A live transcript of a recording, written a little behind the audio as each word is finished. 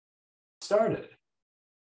started.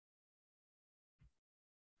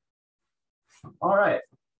 All right.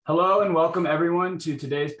 Hello and welcome everyone to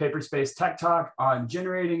today's Paperspace Tech Talk on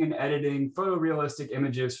generating and editing photorealistic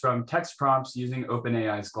images from text prompts using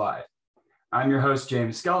OpenAI's Glide. I'm your host,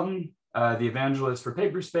 James Skelton, the evangelist for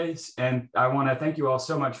Paperspace, and I want to thank you all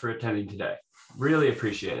so much for attending today. Really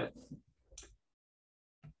appreciate it.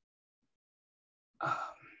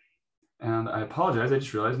 And I apologize, I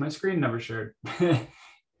just realized my screen never shared.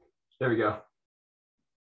 There we go.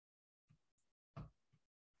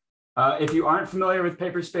 If you aren't familiar with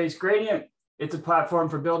Paperspace Gradient, it's a platform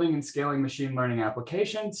for building and scaling machine learning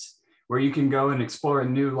applications where you can go and explore a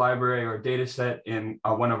new library or data set in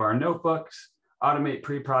one of our notebooks, automate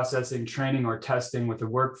pre-processing, training, or testing with a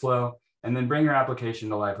workflow, and then bring your application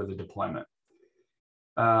to life with a deployment.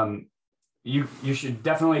 You should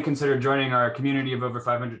definitely consider joining our community of over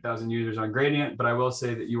 500,000 users on Gradient, but I will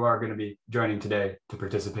say that you are going to be joining today to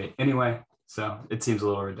participate anyway, so it seems a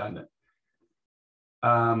little redundant.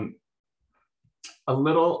 A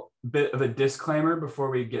little bit of a disclaimer before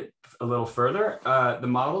we get a little further. The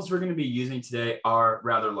models we're going to be using today are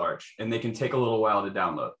rather large, and they can take a little while to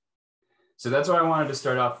download. So that's why I wanted to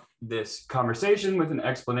start off this conversation with an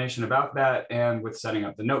explanation about that and with setting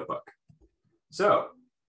up the notebook. So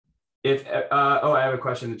if, I have a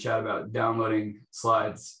question in the chat about downloading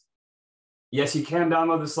slides. Yes, you can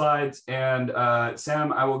download the slides. And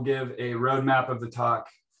Sam, I will give a roadmap of the talk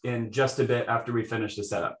in just a bit after we finish the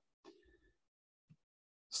setup.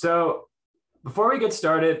 So before we get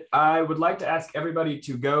started, I would like to ask everybody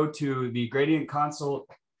to go to the Gradient console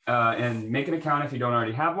and make an account if you don't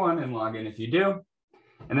already have one and log in if you do.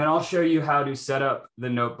 And then I'll show you how to set up the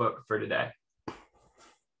notebook for today.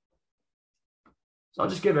 So I'll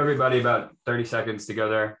just give everybody about 30 seconds to go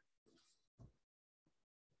there.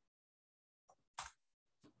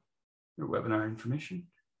 Your webinar information.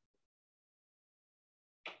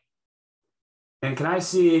 And can I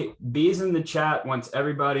see B's in the chat once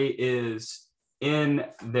everybody is in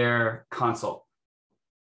their console?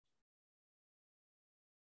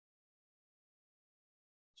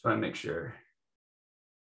 Just want to make sure.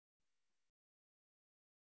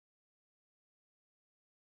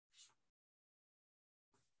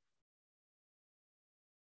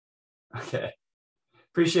 Okay.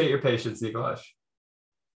 Appreciate your patience, Nicholas.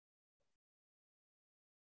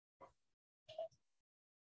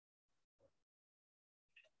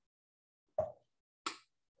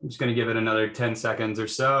 I'm just going to give it another 10 seconds or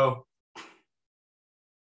so.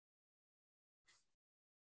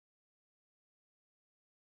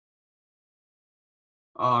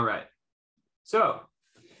 All right. So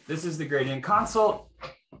this is the Gradient console.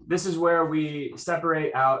 This is where we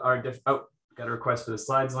separate out our got a request for the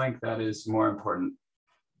slides link. That is more important,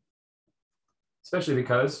 especially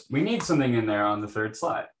because we need something in there on the third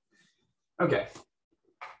slide. Okay.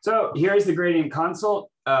 So here's the Gradient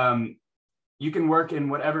console. You can work in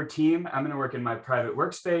whatever team. I'm going to work in my private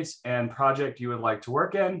workspace and project you would like to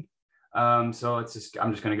work in. So I'm just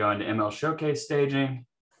going to go into ML Showcase staging.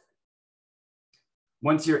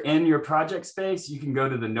 Once you're in your project space, you can go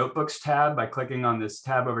to the Notebooks tab by clicking on this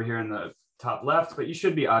tab over here in the top left, but you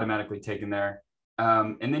should be automatically taken there.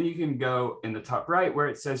 And then you can go in the top right where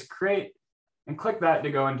it says Create and click that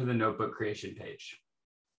to go into the notebook creation page.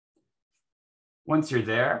 Once you're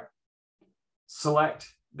there, select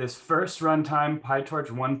this first runtime PyTorch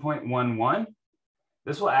 1.11.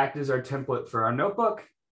 This will act as our template for our notebook.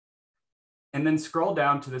 And then scroll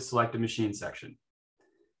down to the Select a Machine section.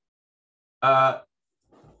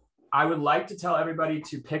 I would like to tell everybody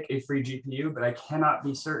to pick a free GPU, but I cannot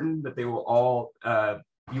be certain that they will all,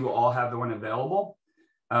 you will all have the one available.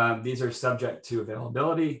 These are subject to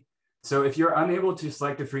availability. So if you're unable to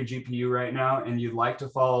select a free GPU right now and you'd like to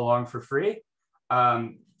follow along for free,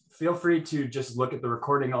 feel free to just look at the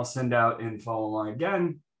recording I'll send out and follow along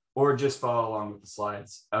again, or just follow along with the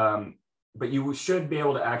slides. But you should be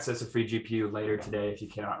able to access a free GPU later today if you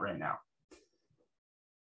cannot right now.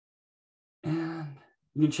 And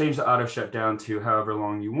you can change the auto shutdown to however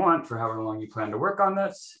long you want for however long you plan to work on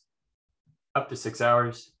this, up to 6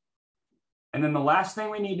 hours. And then the last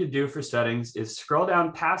thing we need to do for settings is scroll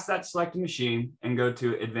down past that select machine and go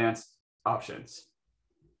to advanced options.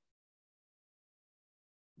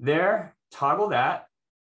 There, toggle that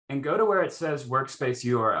and go to where it says workspace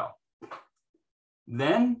URL.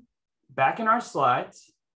 Then back in our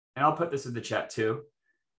slides, and I'll put this in the chat too,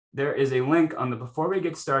 there is a link on the Before We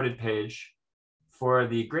Get Started page for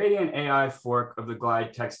the Gradient AI fork of the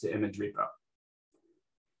Glide text-to-image repo.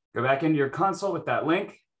 Go back into your console with that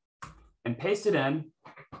link and paste it in.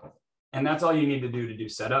 And that's all you need to do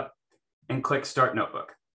setup, and click Start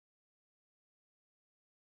Notebook.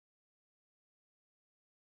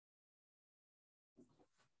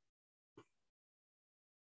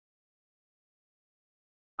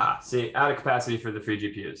 See, out of capacity for the free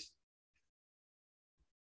GPUs.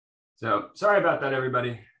 So sorry about that,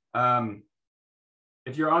 everybody.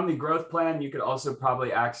 If you're on the growth plan, you could also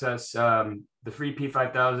probably access the free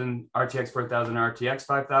P5000, RTX 4000, RTX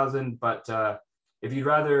 5000. But if you'd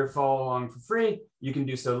rather follow along for free, you can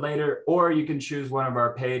do so later, or you can choose one of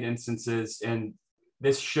our paid instances, and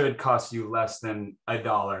this should cost you less than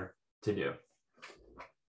 $1 to do.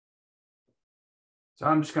 So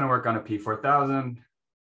I'm just going to work on a P4000.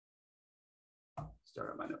 Start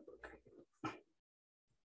up my notebook.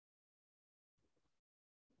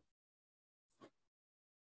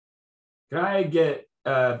 Can I get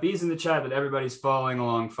B's in the chat that everybody's following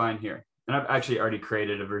along fine here? And I've actually already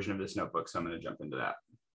created a version of this notebook, so I'm going to jump into that.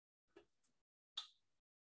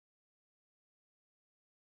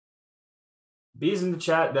 B's in the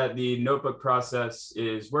chat that the notebook process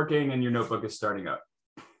is working and your notebook is starting up.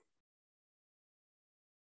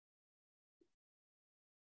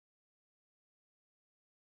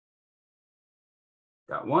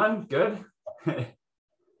 Got one, good.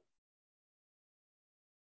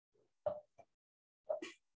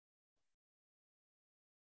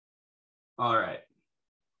 All right.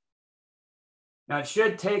 Now it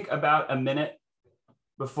should take about a minute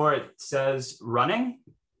before it says running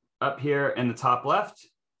up here in the top left.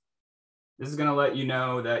 This is going to let you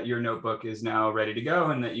know that your notebook is now ready to go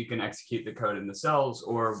and that you can execute the code in the cells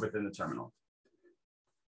or within the terminal.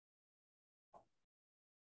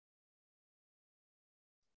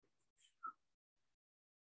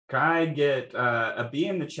 Can I get a B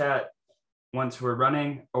in the chat once we're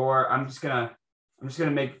running, or I'm just gonna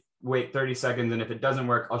wait 30 seconds, and if it doesn't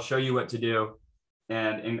work, I'll show you what to do,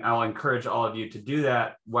 and I'll encourage all of you to do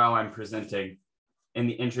that while I'm presenting in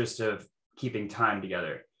the interest of keeping time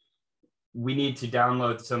together. We need to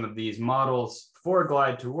download some of these models for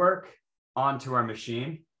Glide to work onto our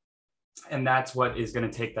machine, and that's what is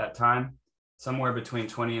going to take that time, somewhere between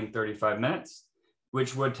 20 and 35 minutes,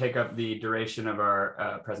 which would take up the duration of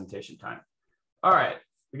our presentation time. All right,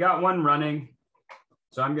 we got one running.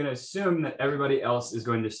 So I'm going to assume that everybody else is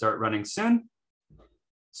going to start running soon.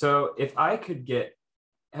 So if I could get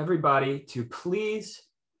everybody to please,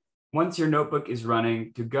 once your notebook is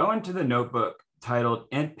running, to go into the notebook titled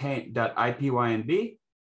inpaint.ipynb.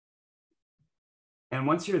 And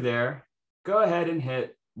once you're there, go ahead and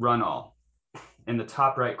hit run all in the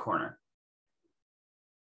top right corner.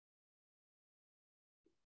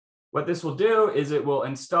 What this will do is it will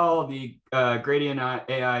install the Gradient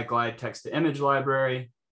AI Glide text to image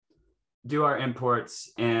library, do our imports,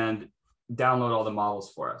 and download all the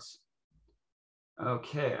models for us.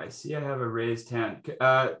 Okay, I see I have a raised hand.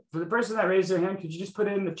 For the person that raised their hand, could you just put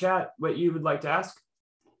in the chat what you would like to ask?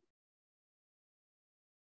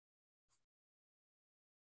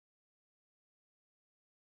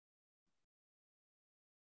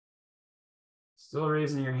 Still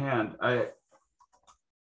raising your hand. I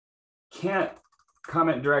can't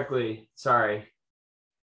comment directly, sorry.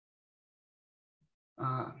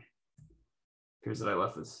 Here's that I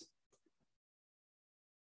left this.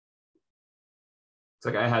 It's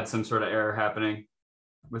like I had some sort of error happening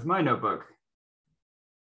with my notebook.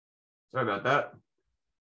 Sorry about that.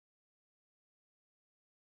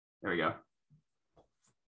 There we go.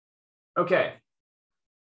 Okay.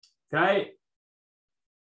 Can I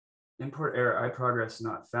import error, iProgress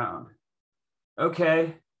not found?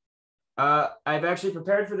 Okay. I've actually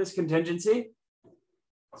prepared for this contingency.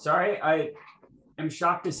 Sorry, I am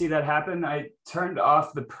shocked to see that happen. I turned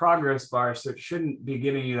off the progress bar, so it shouldn't be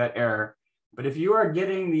giving you that error. But if you are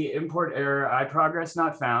getting the import error, iProgress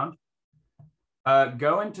not found,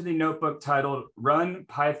 go into the notebook titled run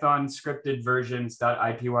python scripted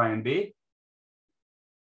versions.ipynb.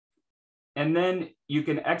 And then you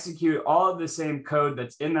can execute all of the same code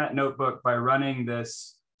that's in that notebook by running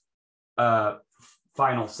this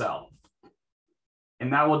final cell.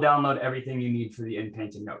 And that will download everything you need for the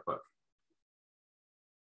inpainting notebook.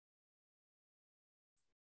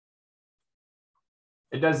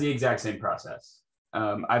 It does the exact same process.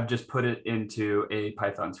 I've just put it into a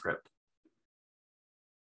Python script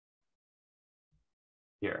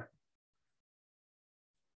here.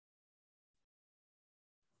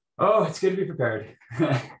 Oh, it's good to be prepared.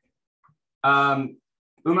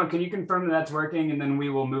 Uma, can you confirm that that's working, and then we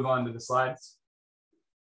will move on to the slides?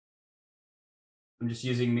 I'm just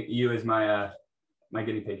using you as my my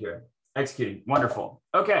guinea pig here. Executing, wonderful.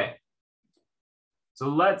 Okay, so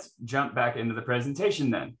let's jump back into the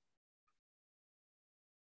presentation then.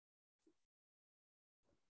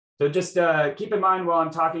 So just keep in mind while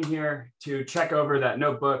I'm talking here to check over that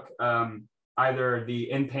notebook, either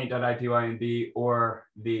the inpaint.ipynb or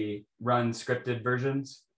the run scripted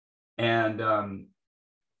versions. And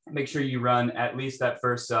make sure you run at least that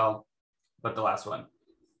first cell, but the last one.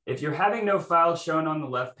 If you're having no file shown on the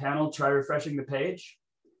left panel, try refreshing the page.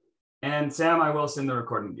 And Sam, I will send the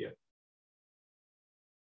recording to you.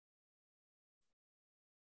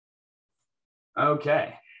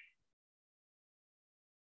 Okay.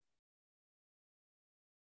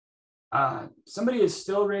 Somebody is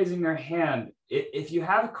still raising their hand. If you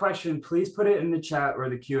have a question, please put it in the chat or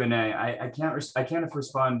the Q&A. I can't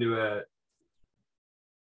respond to a.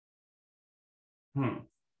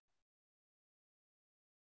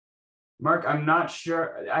 Mark, I'm not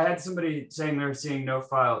sure. I had somebody saying they're seeing no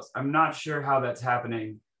files. I'm not sure how that's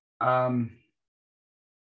happening. And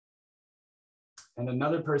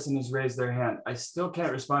another person has raised their hand. I still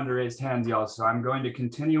can't respond to raised hands, y'all, so I'm going to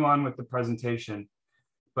continue on with the presentation.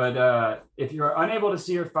 But if you're unable to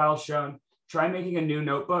see your file shown, try making a new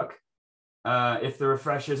notebook. If the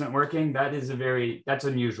refresh isn't working, that's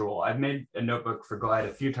unusual. I've made a notebook for Glide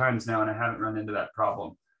a few times now, and I haven't run into that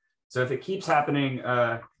problem. So if it keeps happening,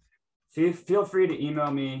 feel free to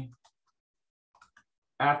email me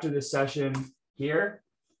after the session here,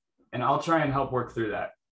 and I'll try and help work through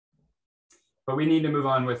that. But we need to move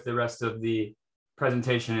on with the rest of the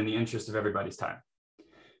presentation in the interest of everybody's time.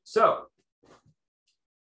 So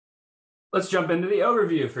let's jump into the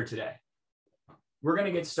overview for today. We're going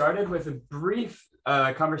to get started with a brief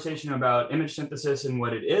conversation about image synthesis and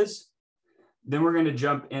what it is. Then we're going to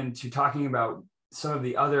jump into talking about some of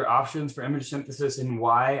the other options for image synthesis and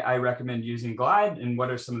why I recommend using Glide and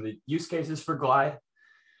what are some of the use cases for Glide.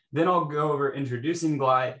 Then I'll go over introducing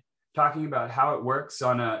Glide, talking about how it works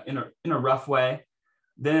in a rough way.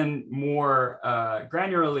 Then more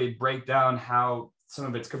granularly break down how some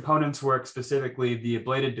of its components work, specifically the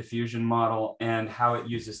ablated diffusion model and how it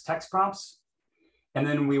uses text prompts. And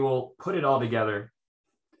then we will put it all together.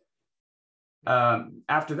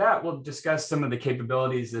 After that, we'll discuss some of the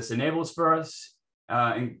capabilities this enables for us,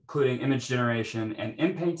 including image generation and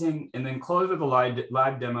inpainting, and then close with a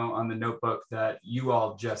live demo on the notebook that you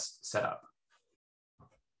all just set up.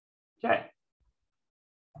 Okay.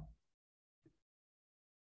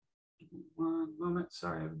 One moment,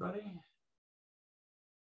 sorry, everybody.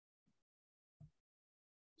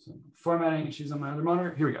 Some formatting issues on my other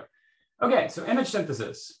monitor. Here we go. Okay, so image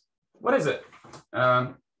synthesis. What is it?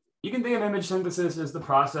 You can think of image synthesis as the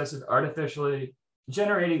process of artificially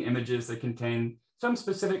generating images that contain some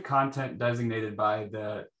specific content designated by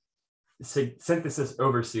the synthesis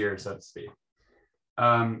overseer, so to speak.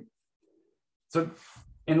 So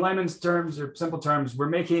in layman's terms or simple terms, we're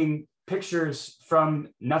making pictures from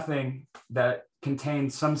nothing that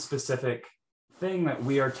contain some specific thing that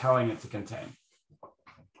we are telling it to contain.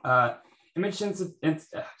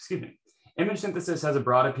 Image synthesis has a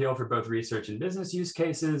broad appeal for both research and business use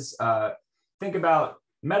cases. Think about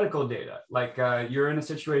medical data, like you're in a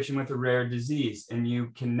situation with a rare disease and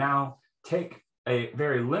you can now take a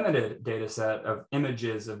very limited data set of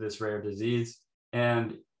images of this rare disease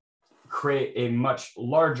and create a much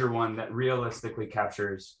larger one that realistically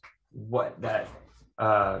captures what that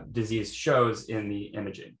disease shows in the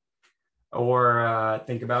imaging. Or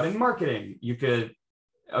think about in marketing, you could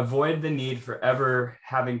avoid the need for ever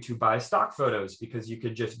having to buy stock photos because you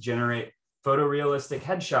could just generate photorealistic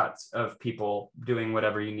headshots of people doing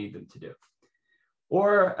whatever you need them to do.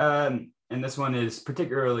 Or, and this one is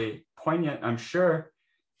particularly poignant, I'm sure,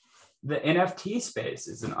 the NFT space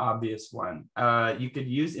is an obvious one. You could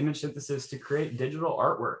use image synthesis to create digital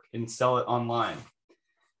artwork and sell it online.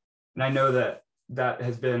 And I know that that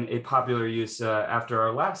has been a popular use after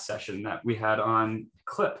our last session that we had on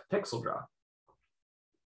Clip Pixel Draw.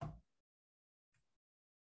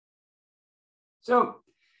 So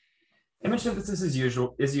image synthesis is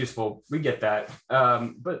useful, we get that.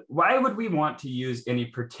 But why would we want to use any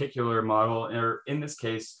particular model, or in this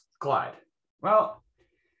case, Glide? Well,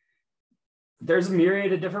 there's a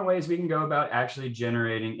myriad of different ways we can go about actually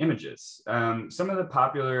generating images. Some of the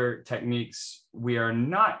popular techniques we are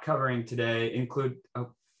not covering today include,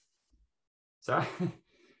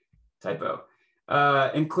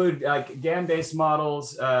 include like GAN-based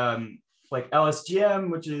models, like LSGM,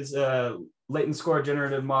 which is a latent score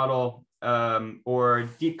generative model, or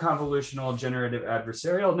deep convolutional generative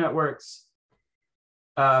adversarial networks.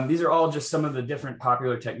 These are all just some of the different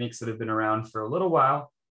popular techniques that have been around for a little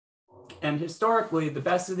while. And historically, the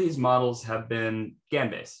best of these models have been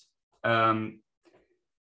GAN-based. The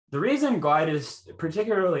reason Glide is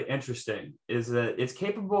particularly interesting is that it's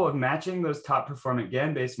capable of matching those top performing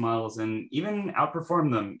GAN-based models and even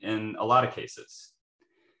outperform them in a lot of cases.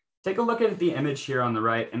 Take a look at the image here on the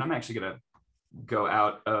right, and I'm actually going to go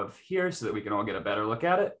out of here so that we can all get a better look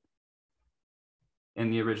at it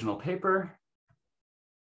in the original paper.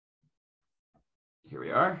 here we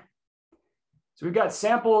are. So we've got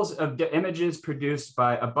samples of images produced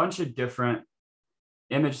by a bunch of different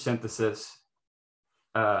image synthesis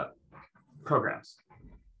programs.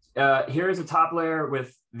 Here is a top layer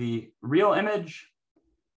with the real image.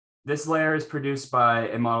 This layer is produced by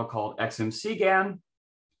a model called XMCGAN.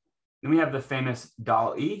 Then we have the famous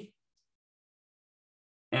DALL-E.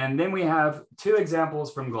 And then we have two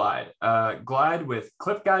examples from Glide. Glide with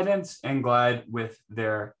clip guidance and Glide with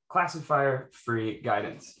their classifier-free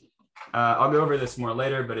guidance. I'll go over this more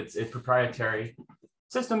later, but it's a proprietary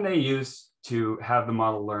system they use to have the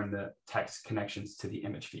model learn the text connections to the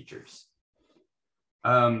image features.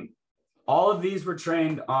 All of these were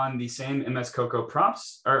trained on the same MS COCO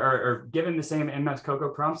prompts, or given the same MS COCO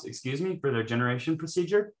prompts, excuse me, for their generation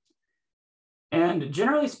procedure. And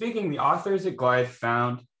generally speaking, the authors at Glide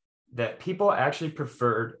found that people actually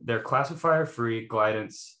preferred their classifier-free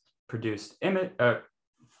guidance-produced image,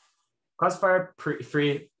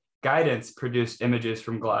 classifier-free guidance-produced images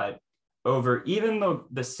from Glide over even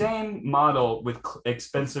the same model with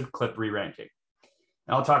expensive clip re-ranking.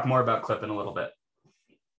 And I'll talk more about clip in a little bit.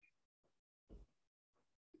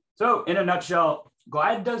 So in a nutshell,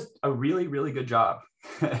 Glide does a really, really good job.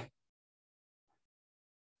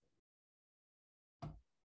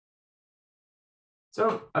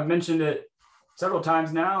 So I've mentioned it several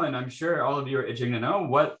times now, and I'm sure all of you are itching to know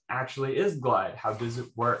what actually is Glide. How does it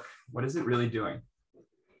work? What is it really doing?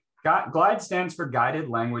 Glide stands for Guided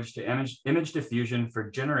Language to Image Diffusion for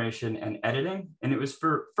Generation and Editing, and it was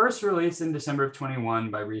first released in December of 21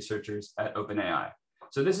 by researchers at OpenAI.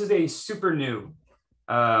 So this is a super new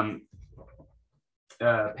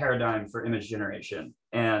paradigm for image generation,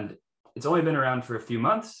 and it's only been around for a few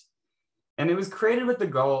months. And it was created with the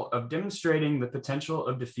goal of demonstrating the potential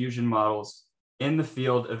of diffusion models in the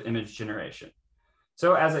field of image generation.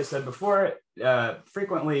 So as I said before,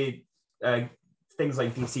 frequently things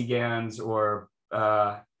like DC GANs or,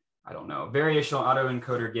 I don't know, variational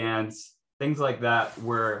autoencoder GANs, things like that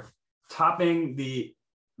were topping the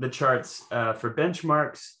charts for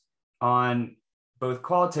benchmarks on both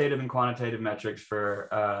qualitative and quantitative metrics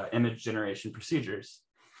for image generation procedures.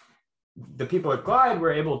 The people at Glide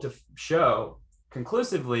were able to show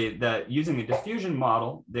conclusively that using a diffusion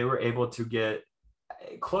model, they were able to get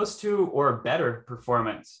close to or better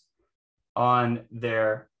performance on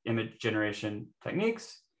their image generation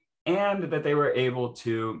techniques, and that they were able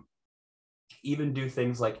to even do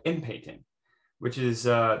things like inpainting, which is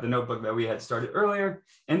the notebook that we had started earlier.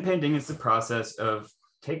 Inpainting is the process of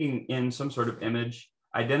taking in some sort of image,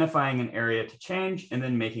 identifying an area to change, and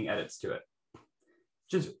then making edits to it,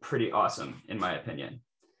 which is pretty awesome, in my opinion.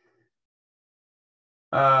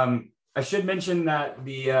 I should mention that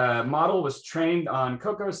the model was trained on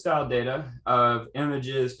COCO style data of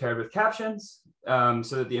images paired with captions, so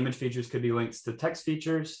that the image features could be linked to text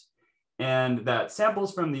features, and that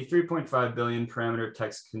samples from the 3.5 billion parameter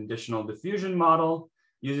text conditional diffusion model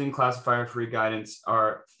using classifier-free guidance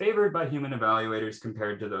are favored by human evaluators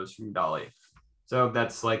compared to those from DALL-E. So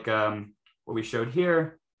that's like what we showed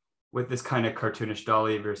here, with this kind of cartoonish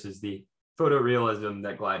DALL-E versus the photorealism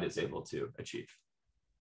that Glide is able to achieve.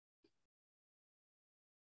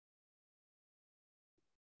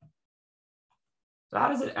 So how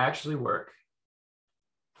does it actually work?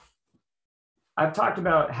 I've talked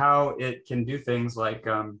about how it can do things like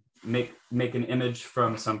make an image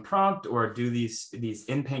from some prompt or do these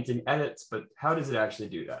inpainting edits, but how does it actually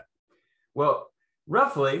do that? Well,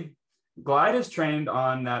 roughly, Glide is trained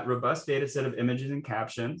on that robust data set of images and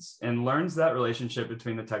captions and learns that relationship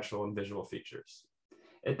between the textual and visual features.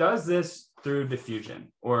 It does this through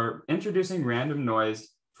diffusion, or introducing random noise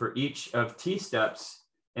for each of T steps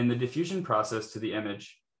in the diffusion process to the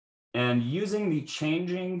image, and using the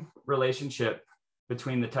changing relationship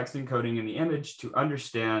between the text encoding and the image to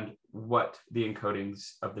understand what the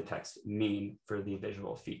encodings of the text mean for the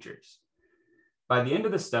visual features. By the end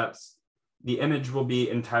of the steps, the image will be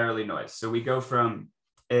entirely noise. So we go from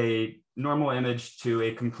a normal image to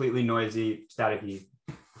a completely noisy, staticky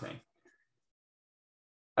thing.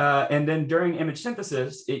 And then during image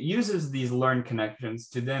synthesis, it uses these learned connections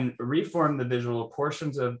to then reform the visual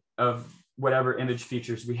portions of whatever image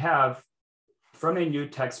features we have from a new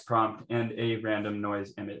text prompt and a random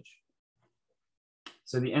noise image.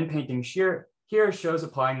 So the inpainting here shows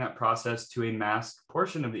applying that process to a masked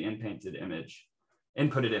portion of the inputted image,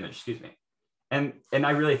 excuse me. And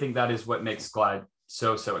I really think that is what makes Glide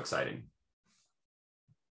so exciting.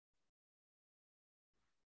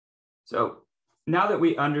 So now that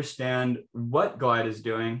we understand what Glide is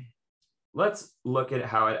doing, let's look at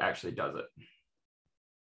how it actually does it.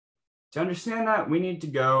 To understand that, we need to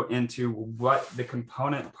go into what the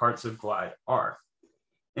component parts of Glide are.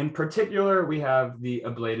 In particular, we have the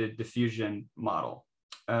ablated diffusion model,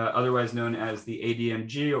 otherwise known as the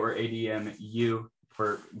ADMG or ADMU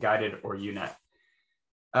for guided or UNet.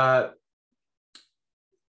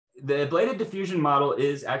 The ablated diffusion model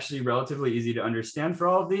is actually relatively easy to understand for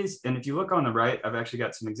all of these. And if you look on the right, I've actually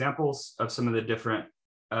got some examples of some of the different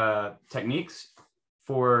techniques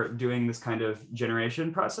for doing this kind of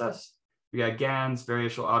generation process. We got GANs,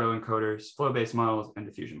 variational autoencoders, flow-based models, and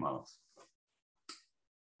diffusion models.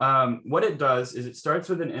 What it does is it starts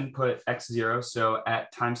with an input x0, so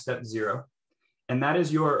at time step 0, and that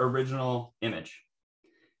is your original image.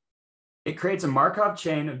 It creates a Markov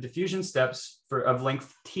chain of diffusion steps of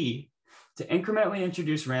length t to incrementally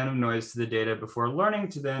introduce random noise to the data before learning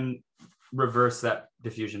to then reverse that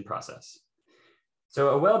diffusion process. So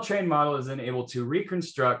a well-trained model is then able to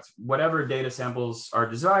reconstruct whatever data samples are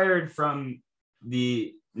desired from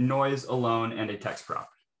the noise alone and a text prompt.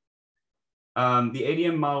 The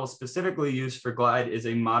ADM model specifically used for GLIDE is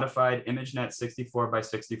a modified ImageNet 64 by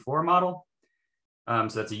 64 model. So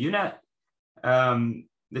that's a UNet.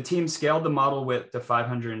 The team scaled the model width to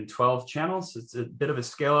 512 channels. It's a bit of a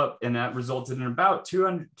scale up, and that resulted in about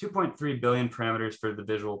 2.3 billion parameters for the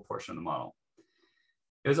visual portion of the model.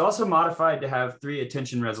 It was also modified to have 3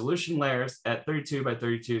 attention resolution layers at 32 by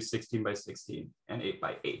 32, 16 by 16, and 8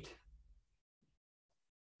 by 8.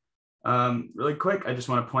 Really quick, I just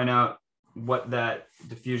want to point out what that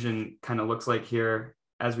diffusion kind of looks like here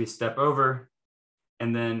as we step over,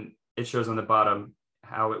 and then it shows on the bottom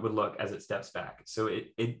how it would look as it steps back. So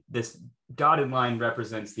this dotted line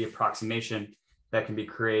represents the approximation that can be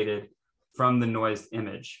created from the noised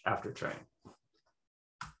image after training.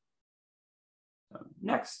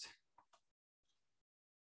 Next.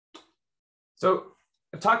 So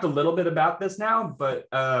I've talked a little bit about this now, but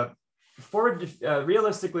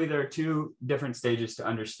realistically, there are 2 different stages to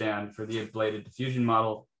understand for the ablated diffusion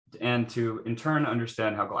model and to in turn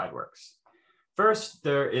understand how GLIDE works. First,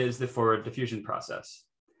 there is the forward diffusion process.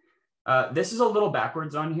 This is a little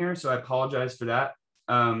backwards on here, so I apologize for that.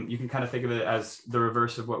 You can kind of think of it as the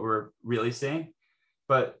reverse of what we're really seeing.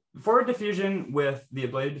 But forward diffusion with the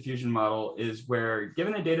ablated diffusion model is where,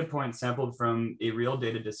 given a data point sampled from a real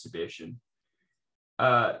data distribution,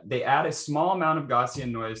 they add a small amount of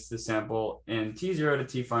Gaussian noise to the sample in T0 to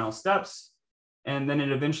T final steps, and then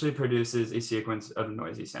it eventually produces a sequence of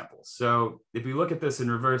noisy samples. So if we look at this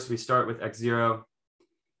in reverse, we start with X0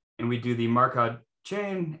 and we do the Markov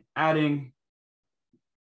chain adding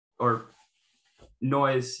or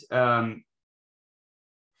noise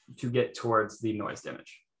to get towards the noised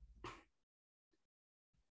image.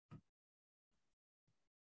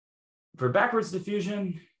 For backwards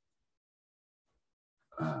diffusion,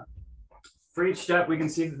 for each step, we can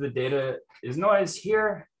see that the data is noise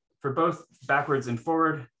here for both backwards and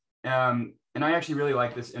forward. And I actually really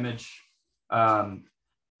like this image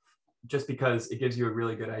just because it gives you a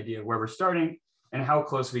really good idea of where we're starting and how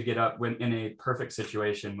close we get up when in a perfect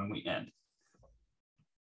situation when we end.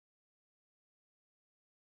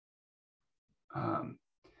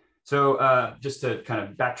 Just to kind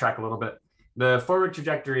of backtrack a little bit, the forward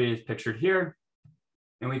trajectory is pictured here,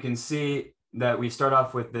 and we can see that we start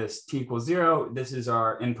off with this t equals 0. This is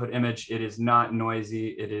our input image. It is not noisy.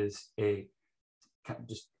 It is a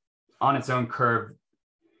just on its own curve.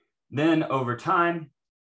 Then over time,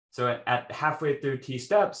 so at halfway through t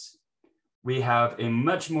steps, we have a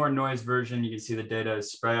much more noise version. You can see the data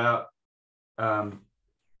is spread out.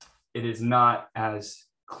 It is not as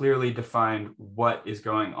clearly defined what is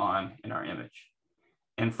going on in our image.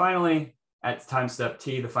 And finally, at time step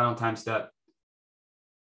t, the final time step,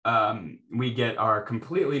 we get our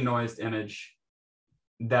completely noised image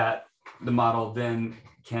that the model then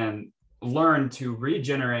can learn to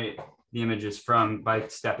regenerate the images from by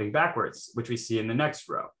stepping backwards, which we see in the next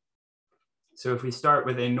row. So if we start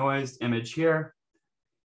with a noised image here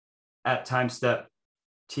at time step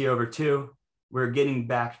t/2, we're getting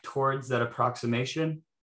back towards that approximation.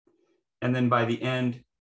 And then by the end,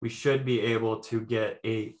 we should be able to get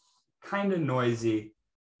a kind of noisy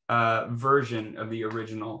version of the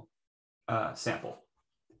original sample.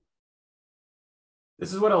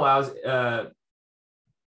 This is what allows, why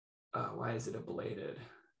is it ablated?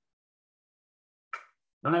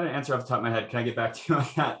 I don't have an answer off the top of my head. Can I get back to you on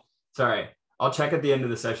that? Sorry, I'll check at the end of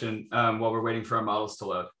the session while we're waiting for our models to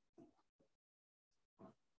load.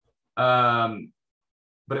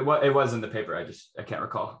 But it was in the paper. I can't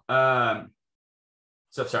recall.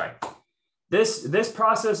 So sorry. This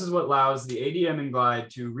process is what allows the ADM and GLIDE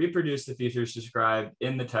to reproduce the features described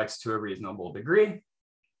in the text to a reasonable degree.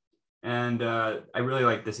 And I really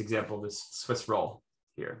like this example of this Swiss roll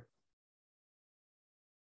here.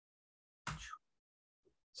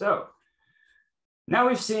 So now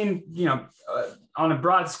we've seen, on a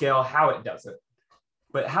broad scale, how it does it.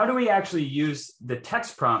 But how do we actually use the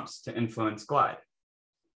text prompts to influence Glide?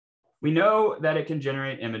 We know that it can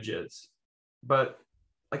generate images, but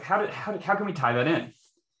like how can we tie that in?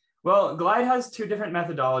 Well, Glide has two different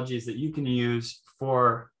methodologies that you can use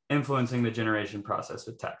for influencing the generation process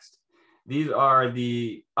with text. These are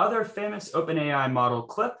the other famous OpenAI model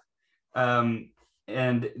Clip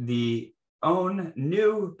and the own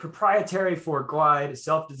new proprietary for Glide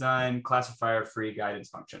self-designed classifier-free guidance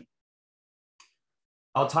function.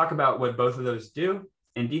 I'll talk about what both of those do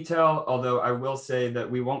in detail, although I will say that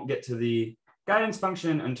we won't get to the guidance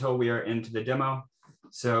function until we are into the demo.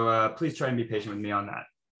 So please try and be patient with me on that.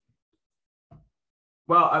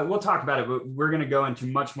 Well, we'll talk about it, but we're going to go into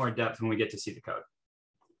much more depth when we get to see the code.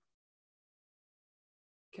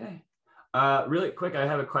 Okay. Really quick, I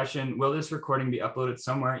have a question. Will this recording be uploaded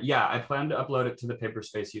somewhere? Yeah, I plan to upload it to the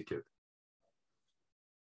Paperspace YouTube.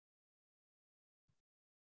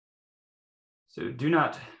 So do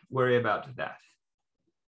not worry about that.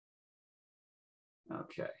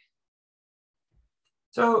 Okay.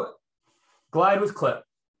 So Glide with Clip.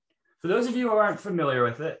 For those of you who aren't familiar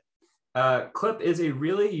with it, Clip is a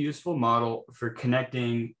really useful model for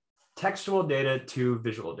connecting textual data to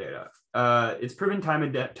visual data. It's proven time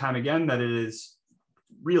again that it is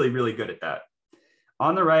really, really good at that.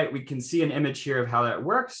 On the right, we can see an image here of how that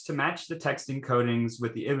works to match the text encodings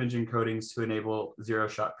with the image encodings to enable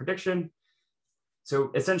zero-shot prediction.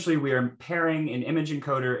 So essentially, we are pairing an image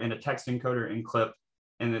encoder and a text encoder in Clip,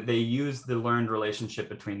 and that they use the learned relationship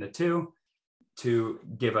between the two to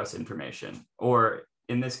give us information, or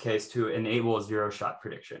in this case, to enable zero-shot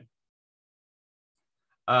prediction.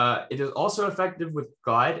 It is also effective with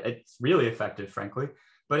Glide. It's really effective, frankly,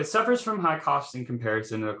 but it suffers from high costs in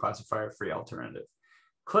comparison to a classifier-free alternative.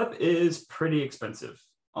 Clip is pretty expensive,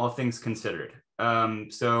 all things considered.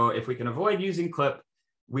 So if we can avoid using Clip,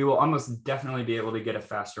 we will almost definitely be able to get a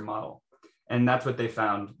faster model. And that's what they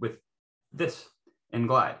found with this in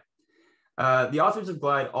Glide. The authors of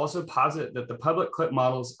Glide also posit that the public Clip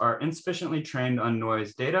models are insufficiently trained on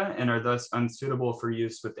noise data and are thus unsuitable for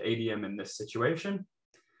use with the ADM in this situation.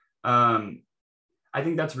 I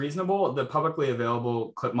think that's reasonable. The publicly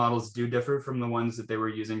available Clip models do differ from the ones that they were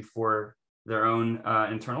using for their own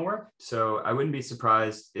internal work. So I wouldn't be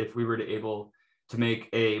surprised if we were able to make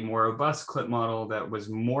a more robust Clip model that was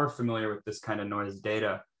more familiar with this kind of noise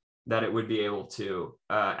data, that it would be able to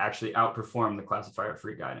actually outperform the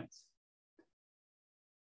classifier-free guidance.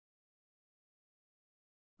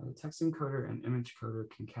 Are the text encoder and image coder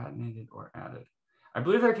concatenated or added? I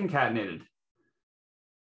believe they're concatenated.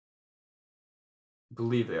 I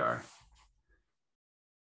believe they are,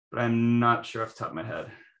 but I'm not sure off the top of my head.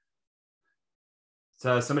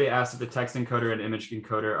 So somebody asked if the text encoder and image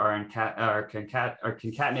encoder are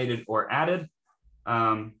concatenated or added.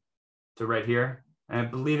 So right here, and I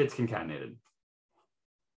believe it's concatenated.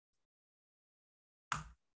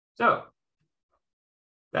 So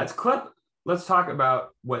that's Clip. Let's talk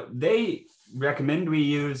about what they recommend we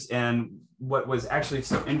use and what was actually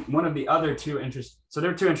one of the other two so there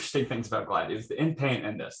are two interesting things about Glide. Is the inpaint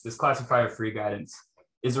and this classifier-free guidance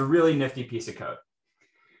is a really nifty piece of code.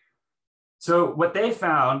 So what they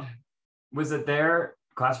found was that their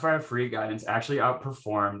classifier-free guidance actually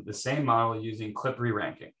outperformed the same model using Clip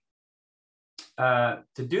re-ranking. To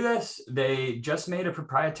do this, they just made a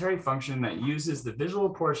proprietary function that uses the visual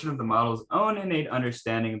portion of the model's own innate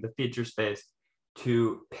understanding of the feature space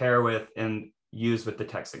to pair with and use with the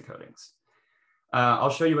text encodings. I'll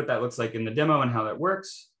show you what that looks like in the demo and how that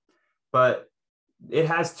works, but it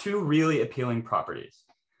has two really appealing properties.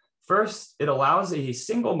 First, it allows a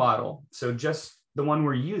single model, so just the one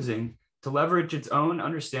we're using, to leverage its own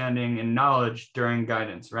understanding and knowledge during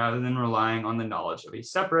guidance rather than relying on the knowledge of a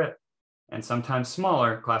separate and sometimes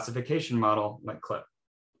smaller classification model like Clip.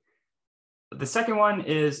 But the second one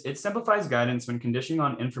is it simplifies guidance when conditioning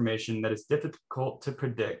on information that is difficult to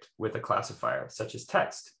predict with a classifier, such as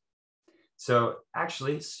text. So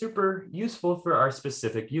actually super useful for our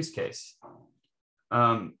specific use case.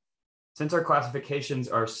 Since our classifications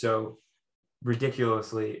are so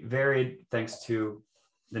ridiculously varied thanks to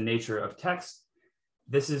the nature of text,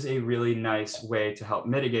 this is a really nice way to help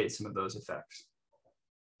mitigate some of those effects.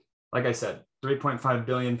 Like I said, 3.5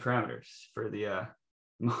 billion parameters for the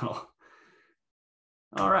model.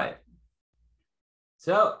 All right.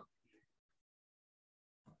 So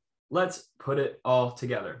let's put it all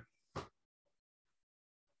together.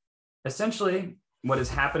 Essentially, what is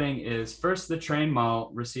happening is first the trained model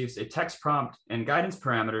receives a text prompt and guidance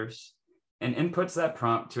parameters and inputs that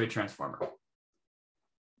prompt to a transformer.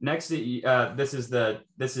 Next, this is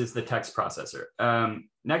the text processor.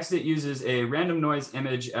 Next, it uses a random noise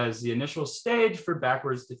image as the initial stage for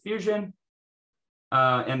backwards diffusion.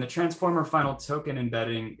 And the transformer final token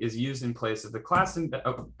embedding is used in place of the class embed.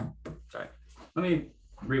 Oh, sorry. Let me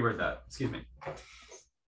reword that. Excuse me.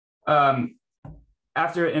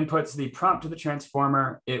 After it inputs the prompt to the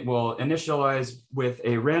transformer, it will initialize with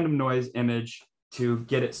a random noise image to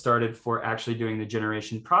get it started for actually doing the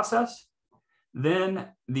generation process. Then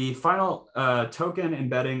the final token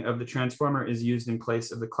embedding of the transformer is used in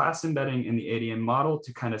place of the class embedding in the ADM model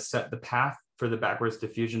to kind of set the path for the backwards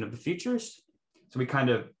diffusion of the features. So we kind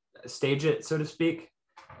of stage it, so to speak.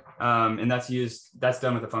 And that's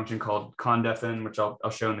done with a function called condefen, which I'll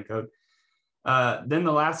show in the code. Then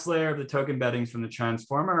the last layer of the token embeddings from the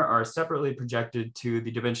transformer are separately projected to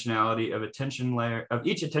the dimensionality of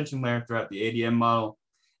each attention layer throughout the ADM model,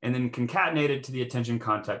 and then concatenated to the attention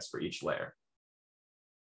context for each layer.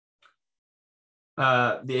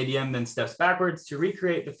 The ADM then steps backwards to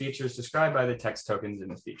recreate the features described by the text tokens in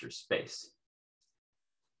the feature space.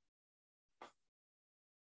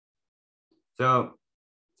 So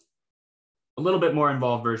a little bit more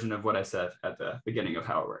involved version of what I said at the beginning of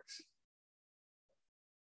how it works.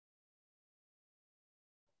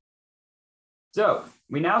 So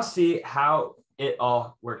we now see how it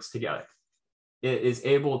all works together. It is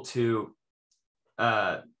able to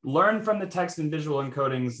learn from the text and visual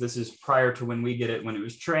encodings. This is prior to when we get it, when it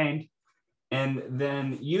was trained, and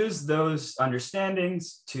then use those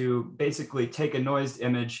understandings to basically take a noised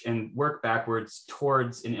image and work backwards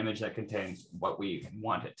towards an image that contains what we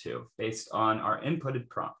want it to, based on our inputted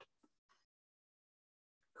prompt.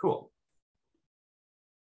 Cool.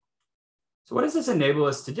 So what does this enable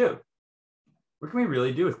us to do? What can we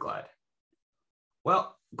really do with Glide?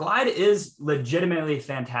 Well, Glide is legitimately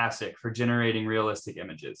fantastic for generating realistic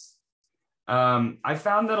images. I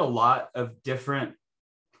found that a lot of different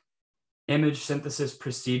image synthesis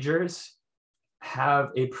procedures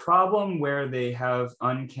have a problem where they have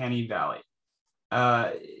uncanny valley.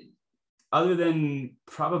 Other than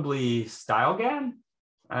probably StyleGAN,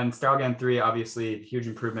 and StyleGAN 3, obviously, huge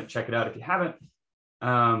improvement. Check it out if you haven't.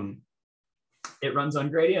 It runs on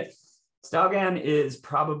gradient. StyleGAN is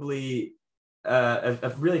probably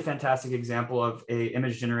a really fantastic example of an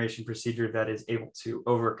image generation procedure that is able to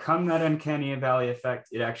overcome that uncanny valley effect.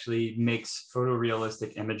 It actually makes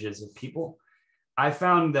photorealistic images of people. I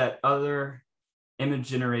found that other image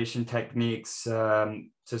generation techniques, so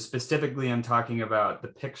specifically I'm talking about the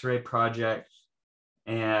Pixray project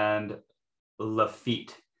and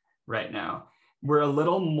Lafitte right now, were a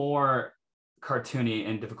little more cartoony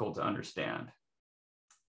and difficult to understand.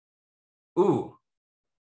 Ooh,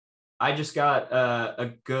 I just got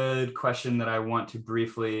a good question that I want to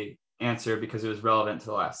briefly answer because it was relevant to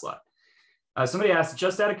the last slide. Somebody asked,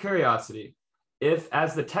 just out of curiosity, if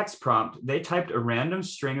as the text prompt, they typed a random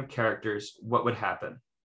string of characters, what would happen?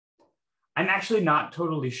 I'm actually not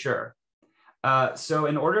totally sure. So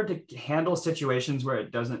in order to handle situations where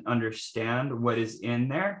it doesn't understand what is in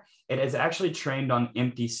there, it is actually trained on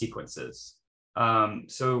empty sequences.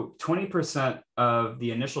 So 20% of the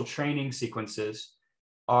initial training sequences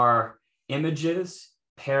are images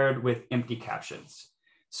paired with empty captions.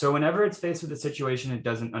 So whenever it's faced with a situation it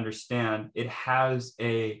doesn't understand, it has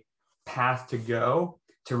a path to go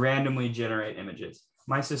to randomly generate images.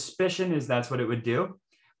 My suspicion is that's what it would do.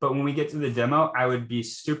 But when we get to the demo, I would be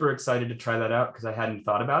super excited to try that out because I hadn't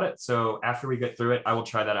thought about it. So after we get through it, I will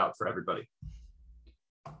try that out for everybody.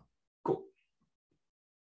 Cool.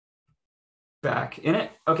 Back in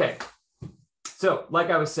it. Okay. So like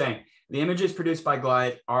I was saying, the images produced by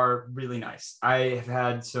Glide are really nice. I have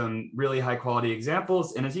had some really high quality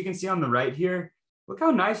examples. And as you can see on the right here, look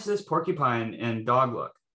how nice this porcupine and dog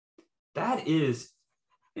look. That is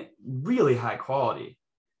really high quality.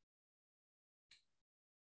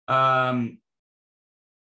 Yeah.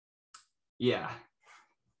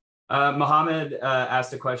 Mohammed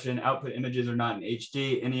asked a question, output images are not in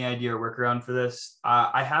HD. Any idea or workaround for this?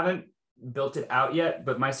 I haven't built it out yet,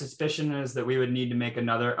 but my suspicion is that we would need to make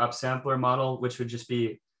another upsampler model, which would just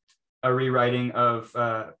be a rewriting of,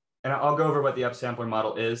 and I'll go over what the upsampler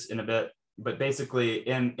model is in a bit, but basically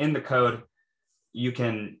in the code,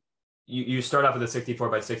 you start off with a 64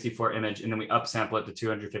 by 64 image, and then we upsample it to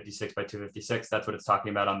 256 by 256. That's what it's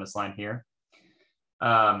talking about on this line here.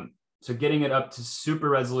 So getting it up to super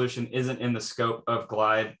resolution isn't in the scope of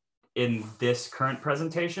Glide in this current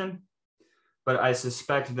presentation, but I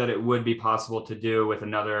suspect that it would be possible to do with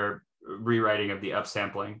another rewriting of the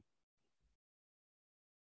upsampling.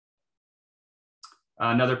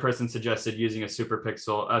 Another person suggested using a super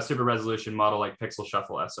resolution model like Pixel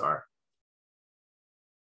Shuffle SR.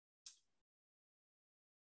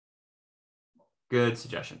 Good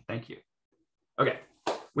suggestion. Thank you. Okay,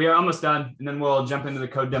 we are almost done, and then we'll jump into the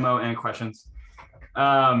code demo and questions.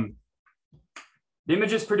 The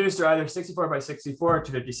images produced are either 64 by 64,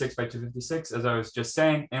 256 by 256, as I was just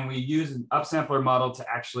saying, and we use an upsampler model to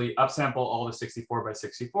actually upsample all the 64 by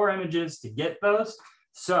 64 images to get those.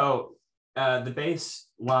 So the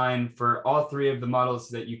baseline for all three of the models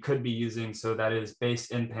that you could be using, so that is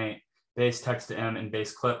base inpaint, base text-to-M, and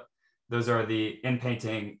base clip. Those are the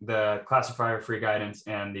inpainting, the classifier free guidance,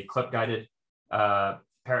 and the clip guided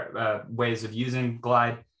ways of using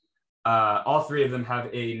Glide. All three of them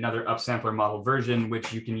have another upsampler model version,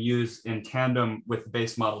 which you can use in tandem with the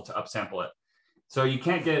base model to upsample it. So you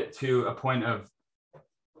can't get to a point of,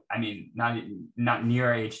 I mean, not near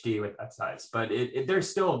HD with that size, but they're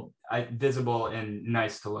still visible and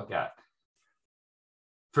nice to look at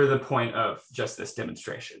for the point of just this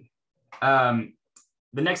demonstration.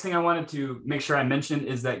 The next thing I wanted to make sure I mentioned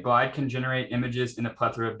is that Glide can generate images in a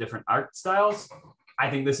plethora of different art styles. I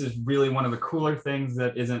think this is really one of the cooler things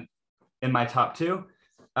that isn't in my top two.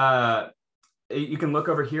 You can look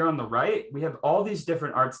over here on the right. We have all these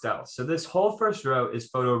different art styles. So this whole first row is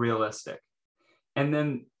photorealistic. And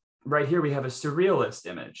then right here, we have a surrealist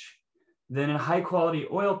image, then a high quality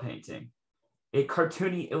oil painting, a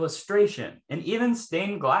cartoony illustration, and even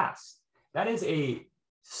stained glass. That is a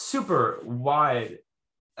super wide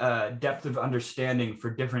depth of understanding for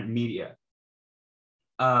different media.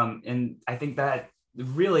 And I think that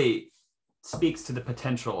really speaks to the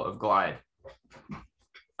potential of Glide.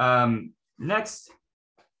 Next,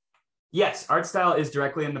 yes, art style is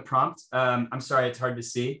directly in the prompt. I'm sorry, it's hard to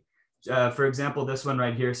see. For example, this one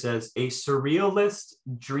right here says, a surrealist,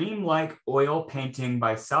 dreamlike oil painting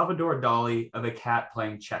by Salvador Dali of a cat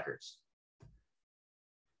playing checkers.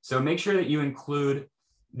 So make sure that you include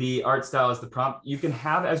the art style as the prompt. You can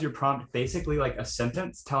have as your prompt basically like a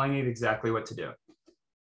sentence telling you exactly what to do.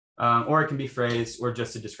 Or it can be phrase or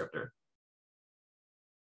just a descriptor.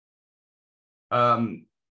 I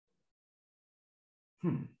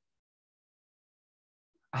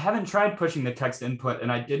haven't tried pushing the text input, and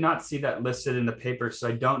I did not see that listed in the paper, so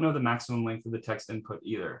I don't know the maximum length of the text input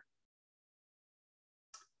either.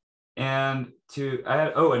 And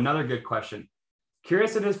another good question.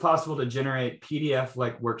 Curious if it is possible to generate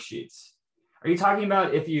PDF-like worksheets. Are you talking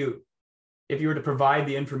about if you were to provide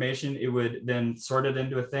the information, it would then sort it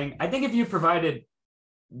into a thing? I think if you provided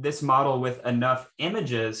this model with enough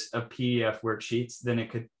images of PDF worksheets, then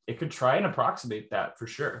it could try and approximate that for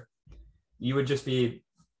sure. You would be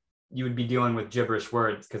dealing with gibberish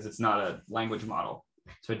words because it's not a language model.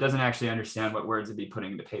 So it doesn't actually understand what words it'd be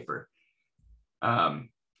putting into paper.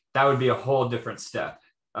 That would be a whole different step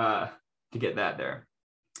to get that there.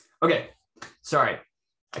 Okay, sorry.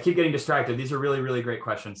 I keep getting distracted. These are really, really great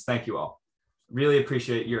questions. Thank you all. Really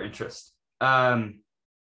appreciate your interest.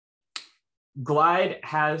 Glide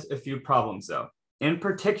has a few problems though. In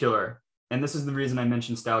particular, and this is the reason I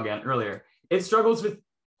mentioned StyleGAN earlier, it struggles with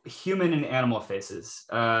human and animal faces.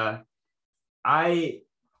 I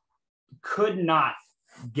could not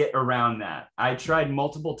get around that. I tried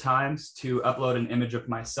multiple times to upload an image of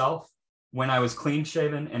myself when I was clean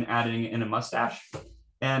shaven and adding in a mustache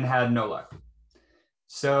and had no luck.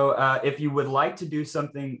 So if you would like to do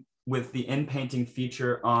something with the inpainting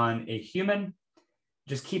feature on a human,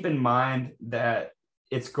 just keep in mind that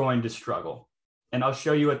it's going to struggle. And I'll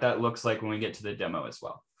show you what that looks like when we get to the demo as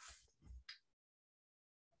well.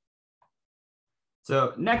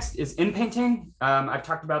 So next is inpainting. I've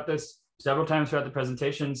talked about this several times throughout the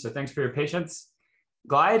presentation, so thanks for your patience.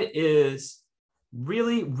 Glide is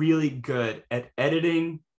really, really good at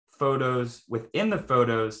editing photos within the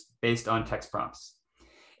photos based on text prompts.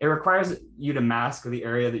 It requires you to mask the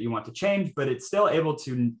area that you want to change, but it's still able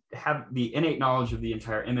to have the innate knowledge of the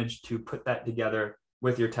entire image to put that together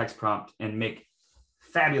with your text prompt and make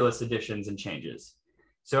fabulous additions and changes.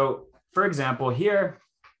 So for example, here,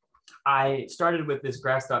 I started with this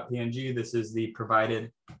grass.png. This is the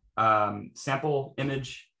provided sample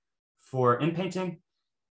image for inpainting.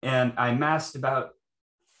 And I masked about,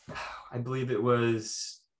 I believe it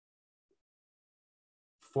was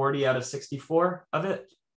 40 out of 64 of it,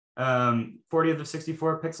 40 of the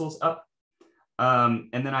 64 pixels up. And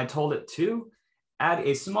then I told it to add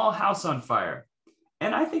a small house on fire.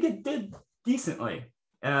 And I think it did decently.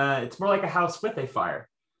 It's more like a house with a fire.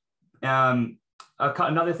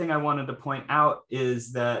 Another thing I wanted to point out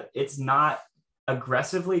is that it's not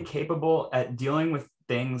aggressively capable at dealing with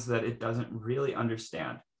things that it doesn't really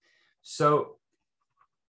understand. So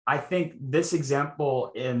I think this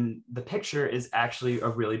example in the picture is actually a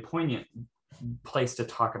really poignant place to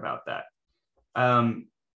talk about that.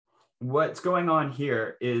 what's going on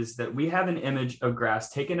here is that we have an image of grass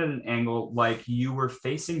taken at an angle like you were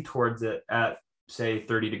facing towards it at, say,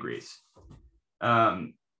 30 degrees.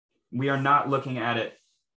 We are not looking at it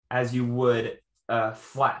as you would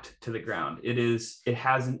flat to the ground. It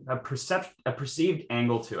has a perceived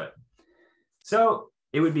angle to it. So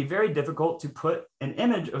it would be very difficult to put an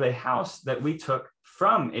image of a house that we took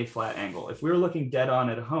from a flat angle. If we were looking dead on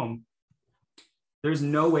at a home, there's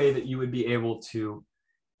no way that you would be able to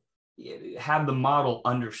have the model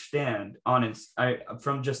understand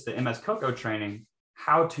from just the MS COCO training,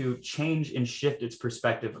 how to change and shift its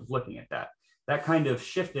perspective of looking at that. That kind of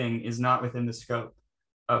shifting is not within the scope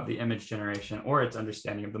of the image generation or its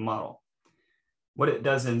understanding of the model. What it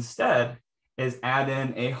does instead is add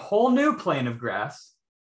in a whole new plane of grass.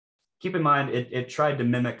 Keep in mind, it tried to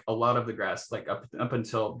mimic a lot of the grass, like up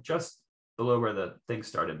until just below where the thing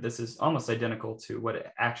started. This is almost identical to what it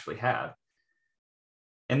actually had.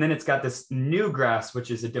 And then it's got this new grass, which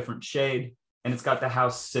is a different shade, and it's got the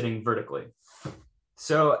house sitting vertically.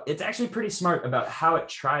 So it's actually pretty smart about how it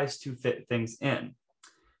tries to fit things in.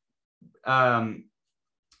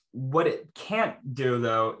 What it can't do,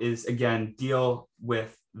 though, is, again, deal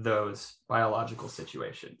with those biological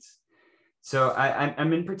situations. So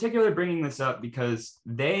I'm in particular bringing this up because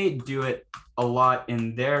they do it a lot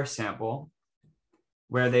in their sample,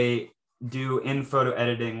 where they do in photo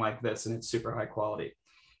editing like this, and it's super high quality.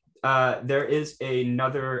 There is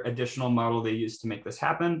another additional model they use to make this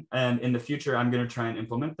happen. And in the future, I'm going to try and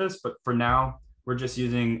implement this. But for now, we're just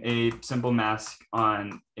using a simple mask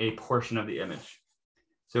on a portion of the image.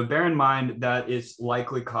 So bear in mind that is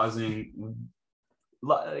likely creating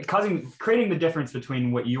the difference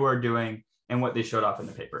between what you are doing and what they showed off in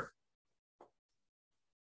the paper.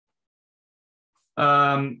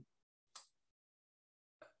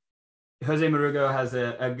 Jose Marugo has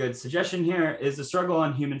a good suggestion here. Is the struggle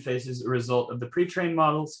on human faces a result of the pre-trained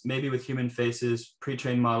models? Maybe with human faces,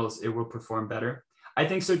 pre-trained models, it will perform better. I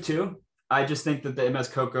think so too. I just think that the MS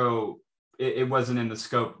COCO, it wasn't in the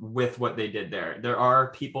scope with what they did there. There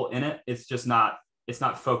are people in it. It's just not, it's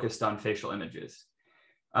not focused on facial images.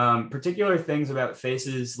 Particular things about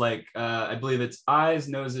faces, like I believe it's eyes,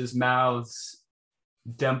 noses, mouths,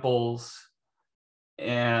 dimples,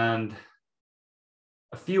 and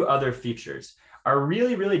a few other features are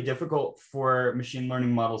really, really difficult for machine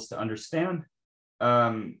learning models to understand.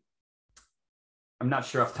 I'm not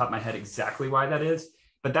sure off the top of my head exactly why that is,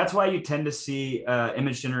 but that's why you tend to see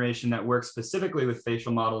image generation that works specifically with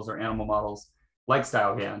facial models or animal models like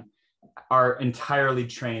StyleGAN are entirely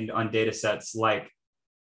trained on data sets like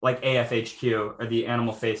AFHQ, or the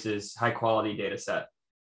Animal Faces high quality data set,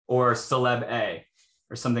 or Celeb A,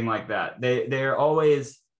 or something like that. They're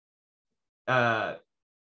always,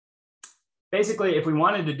 basically, if we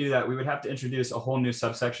wanted to do that, we would have to introduce a whole new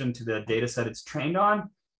subsection to the data set it's trained on.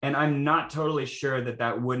 And I'm not totally sure that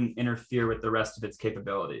that wouldn't interfere with the rest of its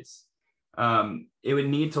capabilities. It would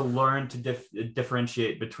need to learn to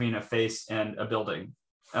differentiate between a face and a building.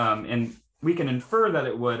 And we can infer that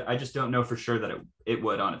it would. I just don't know for sure that it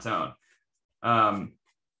would on its own.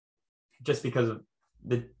 Just because of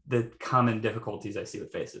the common difficulties I see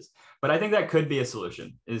with faces. But I think that could be a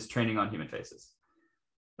solution, is training on human faces.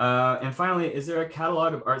 And finally, is there a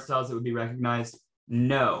catalog of art styles that would be recognized?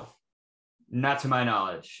 No, not to my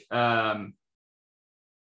knowledge. I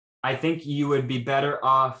think you would be better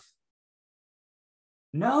off.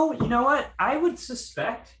 No, you know what? I would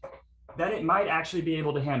suspect that it might actually be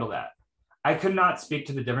able to handle that. I could not speak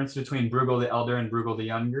to the difference between Bruegel the Elder and Bruegel the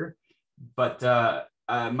Younger, but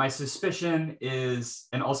my suspicion is,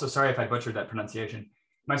 and also sorry if I butchered that pronunciation,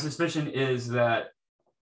 my suspicion is that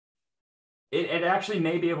it actually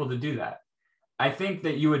may be able to do that. I think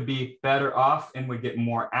that you would be better off and would get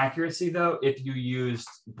more accuracy, though, if you used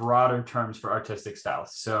broader terms for artistic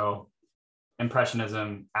styles. So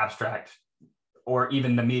impressionism, abstract, or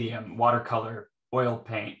even the medium, watercolor, oil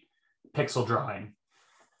paint, pixel drawing.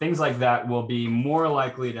 Things like that will be more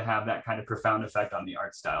likely to have that kind of profound effect on the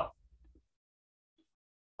art style.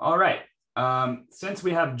 All right, since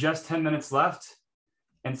we have just 10 minutes left,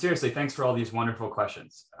 and seriously, thanks for all these wonderful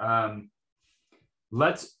questions.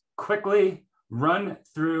 Let's quickly run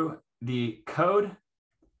through the code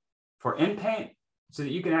for inpaint so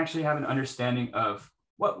that you can actually have an understanding of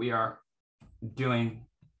what we are doing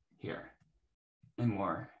here in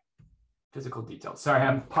more physical detail. Sorry,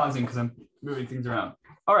 I'm pausing because I'm moving things around.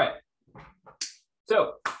 All right,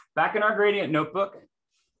 so back in our gradient notebook,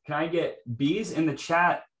 can I get B's in the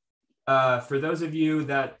chat for those of you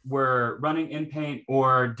that were running inpaint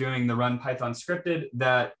or doing the run Python scripted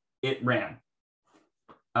that it ran?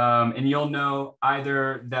 And you'll know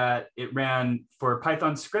either that it ran for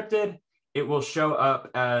Python scripted, it will show up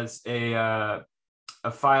as a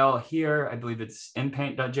file here. I believe it's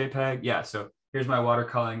inpaint.jpg. Yeah, so here's my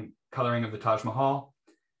watercoloring of the Taj Mahal.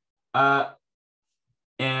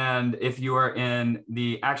 And if you are in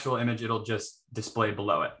the actual image, it'll just display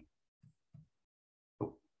below it.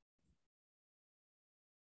 Oh.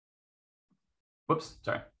 Whoops,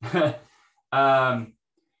 sorry.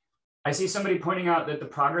 I see somebody pointing out that the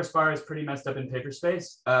progress bar is pretty messed up in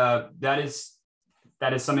Paperspace. That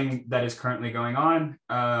is something that is currently going on.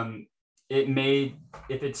 It may,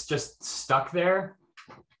 if it's just stuck there,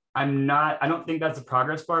 I don't think that's a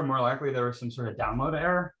progress bar. More likely there was some sort of download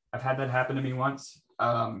error. I've had that happen to me once.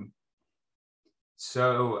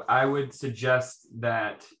 So I would suggest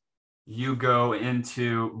that you go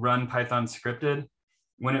into run Python scripted.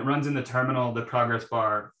 When it runs in the terminal, the progress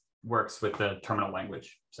bar works with the terminal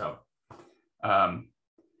language. So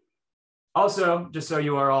also, just so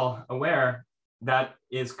you are all aware, that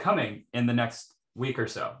is coming in the next week or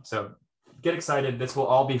so. So get excited. This will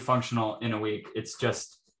all be functional in a week. It's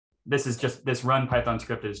just, this run Python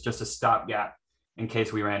script is just a stopgap in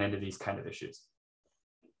case we ran into these kind of issues.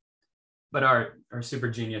 But our super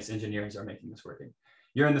genius engineers are making this working.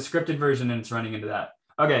 You're in the scripted version and it's running into that.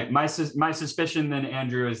 Okay, my suspicion then,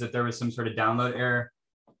 Andrew, is that there was some sort of download error.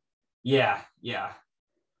 Yeah.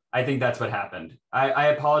 I think that's what happened. I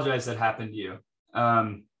apologize that happened to you.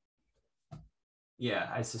 Yeah,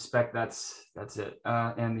 I suspect that's it.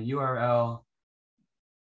 And the URL.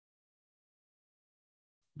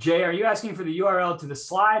 Jay, are you asking for the URL to the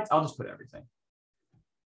slides? I'll just put everything.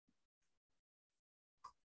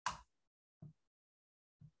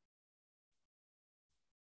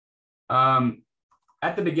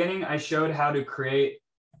 At the beginning, I showed how to create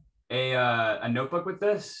a notebook with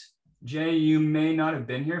this. Jay, you may not have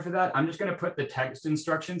been here for that. I'm just going to put the text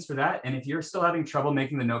instructions for that. And if you're still having trouble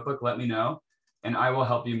making the notebook, let me know, and I will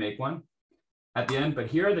help you make one at the end. But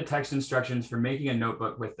here are the text instructions for making a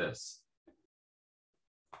notebook with this.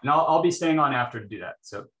 And I'll be staying on after to do that.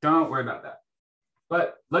 So don't worry about that.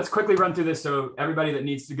 But let's quickly run through this so everybody that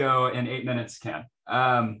needs to go in 8 minutes can.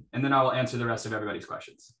 And then I will answer the rest of everybody's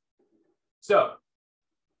questions. So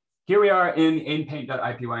here we are in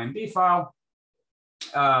inpaint.ipymb file.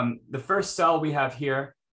 The first cell we have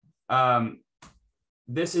here,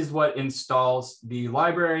 this is what installs the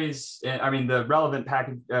libraries, the relevant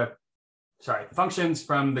functions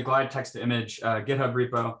from the glide text to image GitHub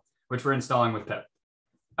repo, which we're installing with pip.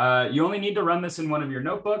 You only need to run this in one of your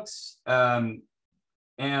notebooks,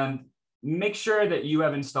 and make sure that you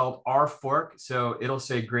have installed rfork. So it'll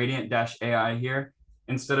say gradient-AI here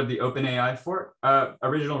instead of the OpenAI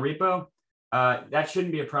original repo. That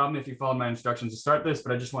shouldn't be a problem if you followed my instructions to start this,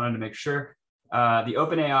 but I just wanted to make sure. The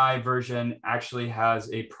OpenAI version actually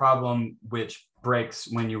has a problem which breaks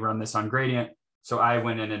when you run this on Gradient. So I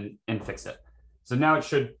went in and fixed it. So now it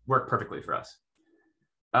should work perfectly for us.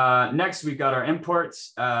 Next, we've got our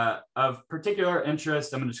imports of particular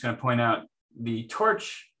interest. I'm just going to point out the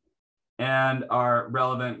torch and our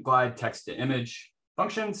relevant glide text to image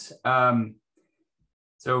functions.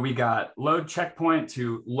 So we got load checkpoint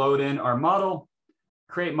to load in our model,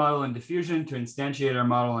 create model in diffusion to instantiate our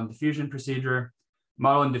model and diffusion procedure,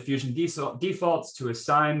 model and diffusion defaults to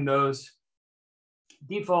assign those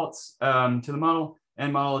defaults to the model,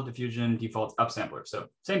 and model and diffusion defaults upsampler. So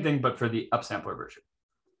same thing, but for the upsampler version.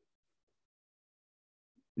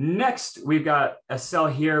 Next, we've got a cell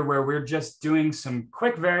here where we're just doing some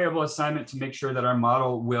quick variable assignment to make sure that our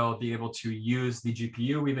model will be able to use the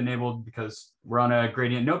GPU we've enabled. Because we're on a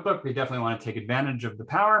gradient notebook, we definitely want to take advantage of the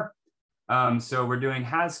power. So we're doing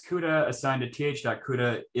has CUDA assigned to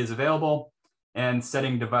th.CUDA is available, and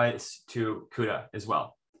setting device to CUDA as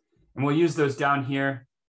well. And we'll use those down here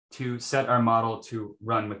to set our model to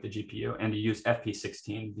run with the GPU and to use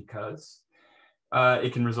FP16 because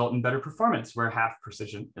it can result in better performance where half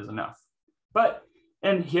precision is enough.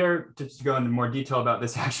 And here, just to go into more detail about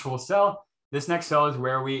this actual cell, this next cell is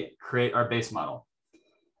where we create our base model.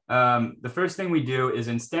 The first thing we do is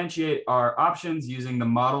instantiate our options using the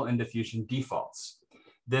model and diffusion defaults.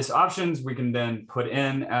 This options we can then put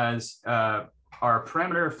in as our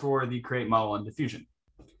parameter for the create model and diffusion.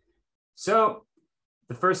 So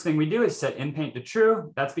the first thing we do is set inpaint to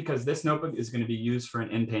true. That's because this notebook is going to be used for an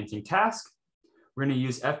inpainting task. We're going to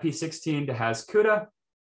use FP16 to has CUDA.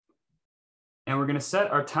 And we're going to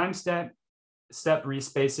set our time step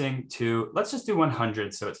respacing to, let's just do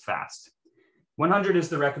 100 so it's fast. 100 is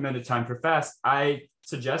the recommended time for fast. I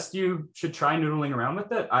suggest you should try noodling around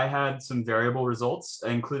with it. I had some variable results,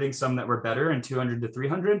 including some that were better in 200 to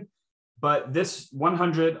 300. but this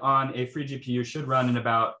 100 on a free GPU should run in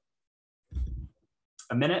about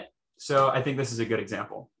a minute. So I think this is a good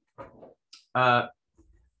example.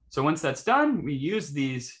 So once that's done, we use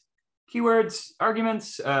these keywords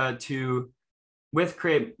arguments with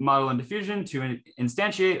create model and diffusion to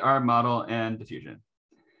instantiate our model and diffusion.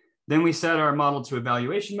 Then we set our model to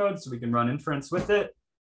evaluation mode so we can run inference with it,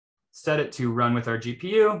 set it to run with our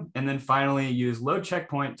GPU, and then finally use load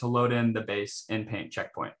checkpoint to load in the base inpaint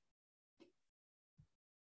checkpoint.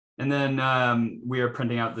 And then we are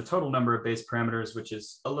printing out the total number of base parameters, which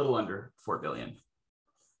is a little under 4 billion.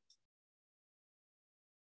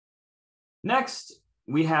 Next,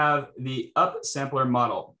 we have the upsampler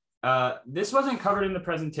model. This wasn't covered in the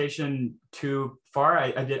presentation too far.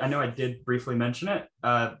 I know I did briefly mention it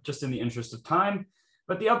just in the interest of time,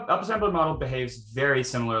 but the upsampler model behaves very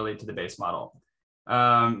similarly to the base model.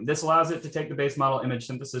 This allows it to take the base model image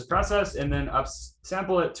synthesis process and then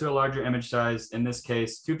upsample it to a larger image size, in this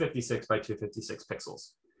case, 256 by 256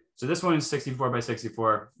 pixels. So this one is 64 by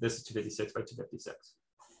 64. This is 256 by 256.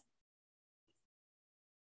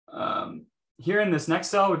 Here in this next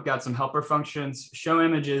cell, we've got some helper functions. Show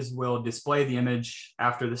images will display the image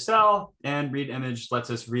after the cell, and read image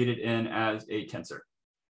lets us read it in as a tensor.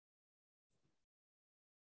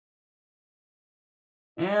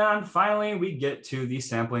 And finally, we get to the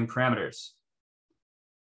sampling parameters.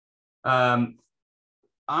 I'm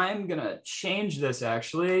gonna change this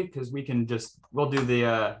actually, because we can just, we'll do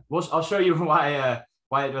the, I'll show you why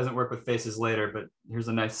it doesn't work with faces later, but here's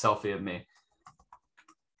a nice selfie of me.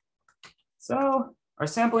 So our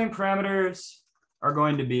sampling parameters are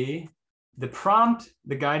going to be the prompt,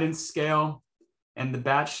 the guidance scale, and the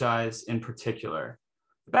batch size in particular.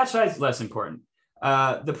 The batch size is less important.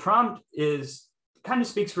 The prompt kind of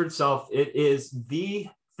speaks for itself. It is the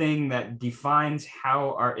thing that defines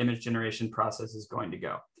how our image generation process is going to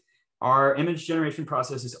go. Our image generation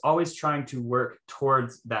process is always trying to work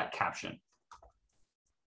towards that caption.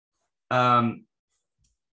 Batch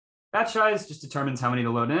size just determines how many to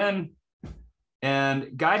load in.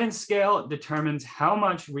 And guidance scale determines how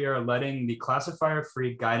much we are letting the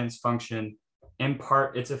classifier-free guidance function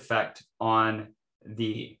impart its effect on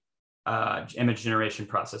the image generation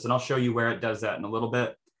process. And I'll show you where it does that in a little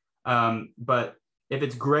bit. But if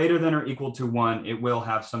it's greater than or equal to 1, it will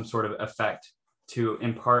have some sort of effect to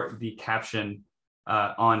impart the caption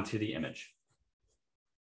onto the image.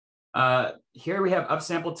 Here we have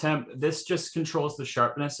upsample temp. This just controls the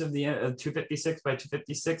sharpness of the 256 by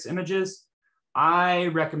 256 images. I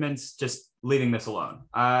recommend just leaving this alone.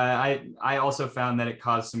 I also found that it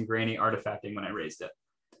caused some grainy artifacting when I raised it.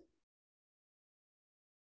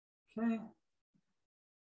 Okay.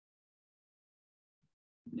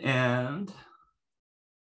 And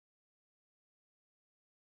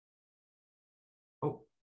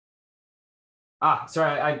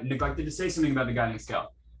sorry, I neglected to say something about the guiding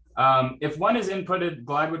scale. If 1 is inputted,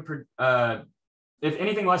 Glide would if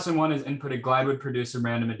anything less than 1 is inputted, Glide would produce a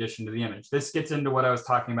random addition to the image. This gets into what I was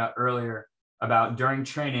talking about earlier about during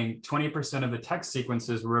training, 20% of the text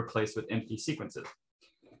sequences were replaced with empty sequences.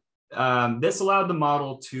 This allowed the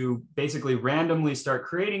model to basically randomly start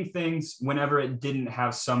creating things whenever it didn't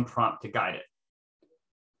have some prompt to guide it.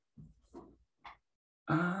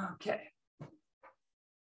 Okay.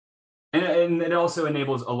 And it also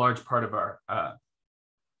enables a large part of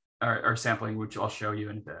our sampling, which I'll show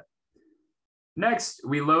you in a bit. Next,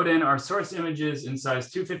 we load in our source images in size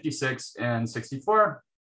 256 and 64.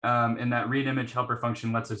 And that read image helper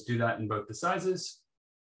function lets us do that in both the sizes.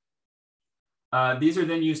 These are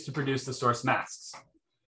then used to produce the source masks.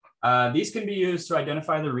 These can be used to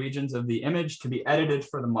identify the regions of the image to be edited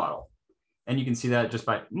for the model. And you can see that just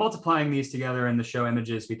by multiplying these together in the show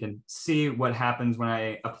images, we can see what happens when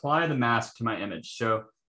I apply the mask to my image. So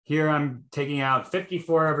here I'm taking out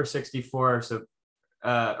 54 over 64. So,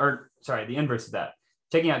 sorry, the inverse of that.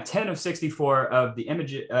 Taking out 10 of 64 of the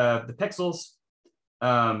image, the pixels,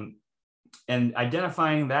 and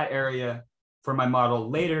identifying that area for my model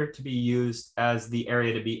later to be used as the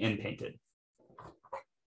area to be inpainted.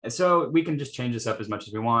 And so we can just change this up as much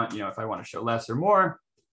as we want. You know, if I want to show less or more,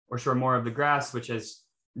 or show more of the grass, which is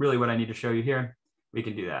really what I need to show you here, we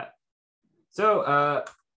can do that. So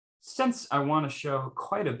since I want to show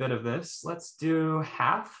quite a bit of this, let's do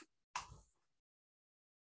half.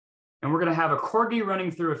 And we're going to have a corgi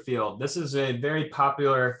running through a field. This is a very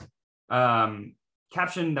popular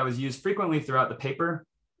caption that was used frequently throughout the paper.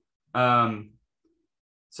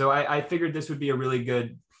 So I figured this would be a really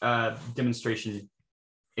good demonstration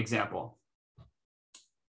example.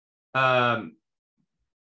 Yeah,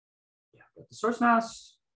 got the source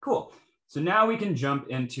mask. Cool. So now we can jump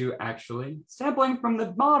into actually sampling from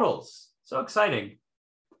the models. So exciting.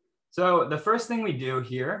 So the first thing we do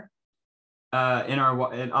here and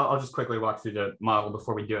I'll just quickly walk through the model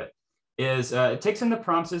before we do it, is it takes in the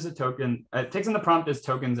prompts as a token, it takes in the prompt as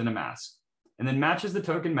tokens in a mask, and then matches the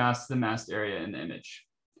token mask to the masked area in the image.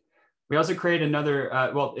 We also create another,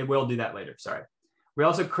 well, it will do that later, sorry. We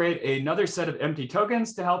also create another set of empty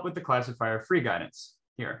tokens to help with the classifier free guidance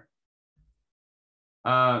here.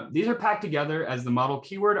 These are packed together as the model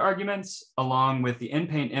keyword arguments, along with the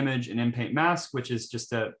inpaint image and inpaint mask, which is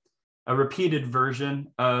just a repeated version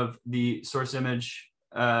of the source image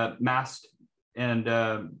mask and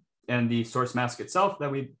the source mask itself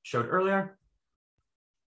that we showed earlier.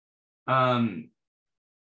 Lost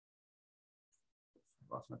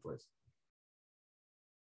my place.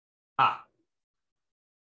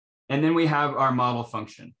 And then we have our model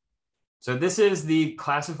function. So this is the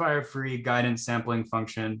classifier-free guidance sampling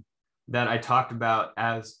function that I talked about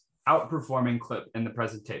as outperforming clip in the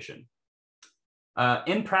presentation.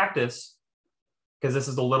 In practice, because this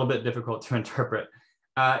is a little bit difficult to interpret,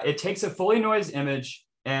 it takes a fully noised image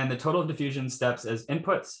and the total diffusion steps as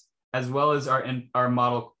inputs, as well as our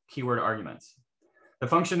model keyword arguments. The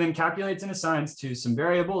function then calculates and assigns to some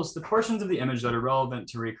variables the portions of the image that are relevant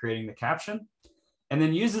to recreating the caption, and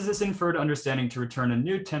then uses this inferred understanding to return a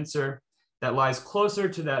new tensor that lies closer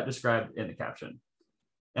to that described in the caption.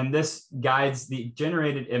 And this guides the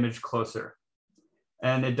generated image closer.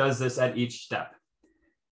 And it does this at each step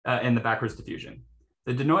in the backwards diffusion.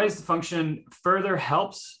 The denoise function further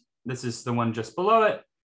helps, this is the one just below it,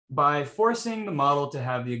 by forcing the model to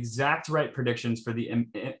have the exact right predictions for the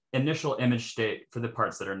initial image state for the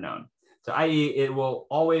parts that are known. So i.e. it will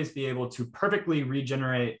always be able to perfectly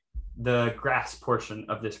regenerate the grass portion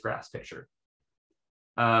of this grass picture.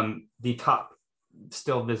 The top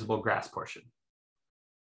still visible grass portion.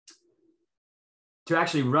 To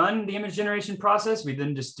actually run the image generation process, we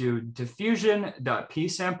then just do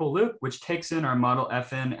diffusion.pSampleLoop, which takes in our model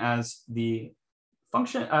fn as the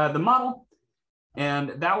function, the model,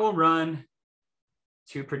 and that will run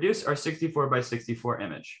to produce our 64 by 64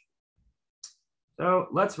 image. So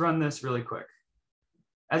let's run this really quick.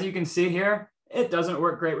 As you can see here, it doesn't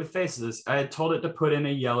work great with faces. I had told it to put in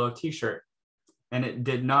a yellow t-shirt, and it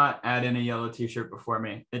did not add in a yellow t-shirt before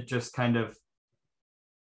me. It just kind of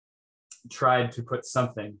tried to put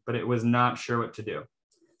something, but it was not sure what to do.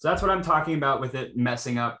 So that's what I'm talking about with it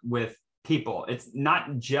messing up with people. It's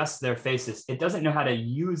not just their faces. It doesn't know how to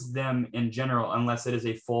use them in general unless it is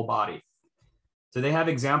a full body. So they have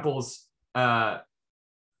examples in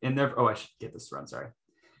their, oh, I should get this run, sorry.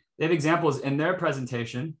 They have examples in their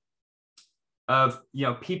presentation of,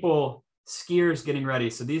 people, skiers getting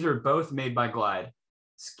ready. So these are both made by Glide.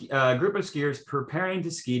 A group of skiers preparing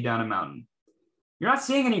to ski down a mountain. You're not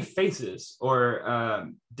seeing any faces or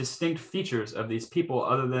distinct features of these people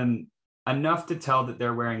other than enough to tell that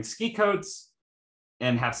they're wearing ski coats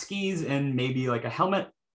and have skis and maybe like a helmet.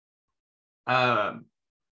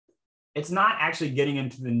 It's not actually getting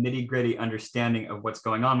into the nitty-gritty understanding of what's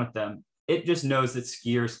going on with them. It just knows that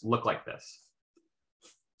skiers look like this.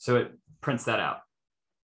 So it prints that out.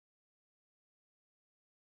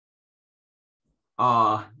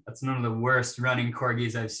 That's one of the worst running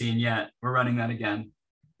corgis I've seen yet. We're running that again.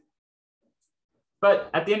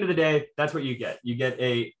 But at the end of the day, that's what you get. You get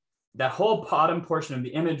that whole bottom portion of the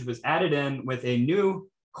image was added in with a new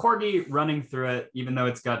corgi running through it, even though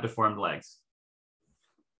it's got deformed legs.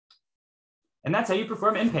 And that's how you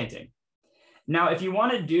perform inpainting. Now, if you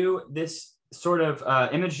want to do this sort of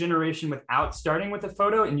image generation without starting with a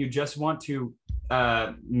photo and you just want to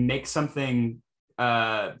make something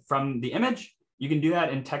from the image, you can do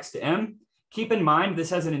that in text to M. Keep in mind, this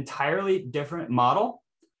has an entirely different model,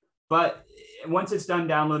 but once it's done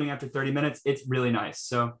downloading after 30 minutes, it's really nice.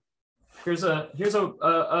 So here's a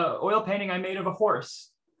oil painting I made of a horse.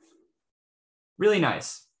 Really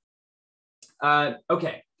nice.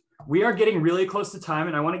 Okay, we are getting really close to time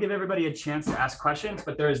and I want to give everybody a chance to ask questions,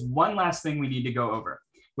 but there is one last thing we need to go over,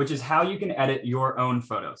 which is how you can edit your own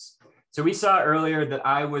photos. So we saw earlier that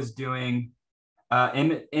I was doing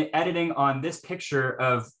editing on this picture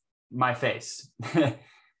of my face. To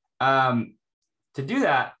do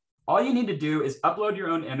that, all you need to do is upload your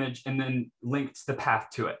own image and then link the path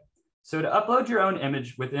to it. So to upload your own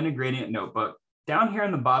image within a gradient notebook, down here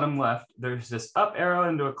in the bottom left, there's this up arrow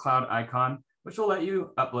into a cloud icon, which will let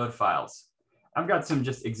you upload files. I've got some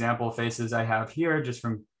just example faces I have here just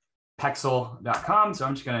from pexel.com. So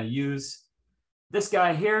I'm just going to use this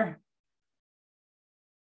guy here.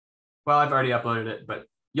 Well, I've already uploaded it, but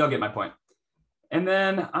you'll get my point. And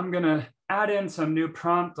then I'm going to add in some new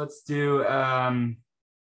prompt. Let's do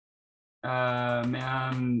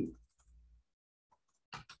man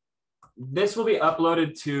this will be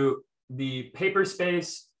uploaded to the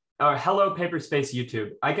Paperspace or Hello Paperspace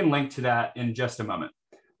YouTube. I can link to that in just a moment.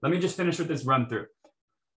 Let me just finish with this run through.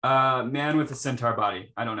 Man with a centaur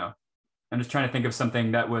body. I don't know. I'm just trying to think of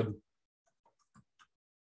something that would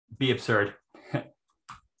be absurd.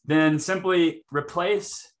 Then simply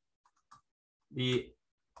replace the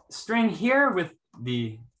string here with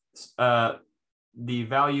the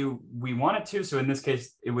value we want it to. So in this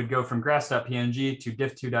case, it would go from grass.png to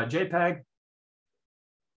diff2.jpg.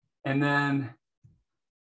 And then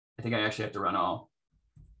I think I actually have to run all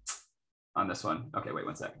on this one. Okay, wait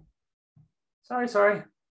 1 second. Sorry.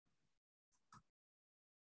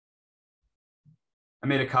 I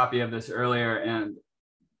made a copy of this earlier and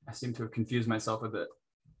I seem to have confused myself with it.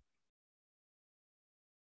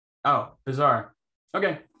 Oh, bizarre.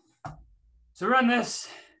 Okay, so run this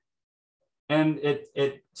and it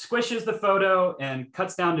squishes the photo and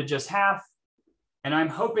cuts down to just half. And I'm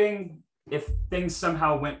hoping if things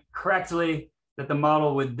somehow went correctly, that the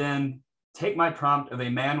model would then take my prompt of a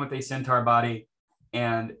man with a centaur body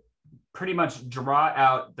and pretty much draw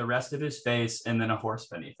out the rest of his face and then a horse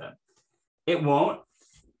beneath it. It won't.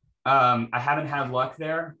 I haven't had luck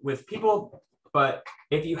there with people, but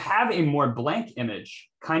if you have a more blank image,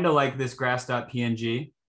 kind of like this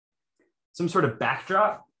grass.png, some sort of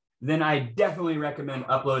backdrop, then I definitely recommend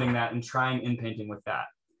uploading that and trying inpainting with that.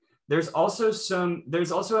 There's also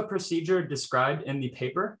a procedure described in the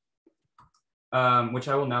paper, which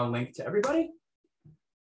I will now link to everybody.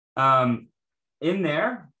 In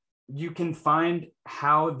there, you can find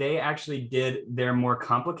how they actually did their more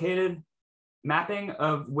complicated mapping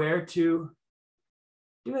of where to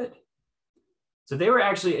do it. So they were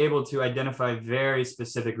actually able to identify very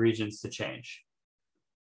specific regions to change.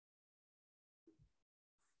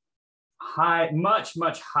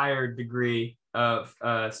 Much higher degree of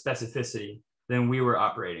specificity than we were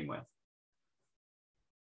operating with.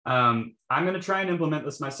 I'm going to try and implement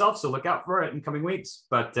this myself, so look out for it in coming weeks,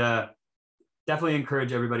 but definitely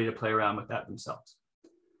encourage everybody to play around with that themselves.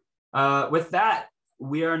 With that,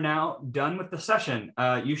 we are now done with the session.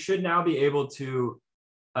 You should now be able to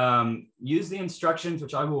use the instructions,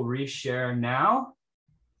 which I will reshare now,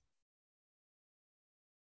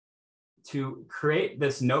 to create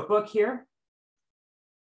this notebook here.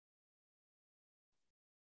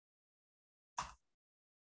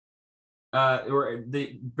 Or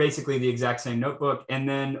basically the exact same notebook, and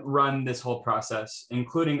then run this whole process,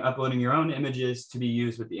 including uploading your own images to be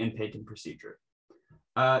used with the inpainting procedure.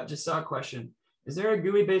 Just saw a question. Is there a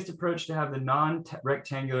GUI-based approach to have the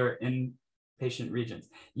non-rectangular inpatient regions?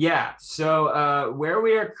 Yeah, so where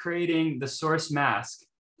we are creating the source mask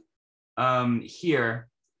here,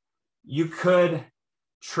 you could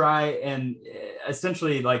try and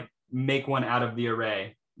essentially like make one out of the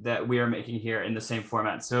array that we are making here in the same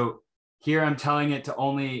format. So here I'm telling it to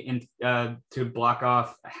only to block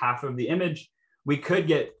off half of the image. We could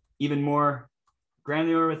get even more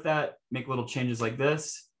granular with that, make little changes like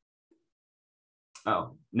this.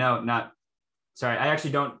 Oh, no, not, sorry.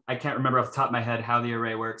 I can't remember off the top of my head how the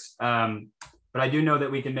array works. But I do know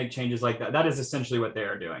that we can make changes like that. That is essentially what they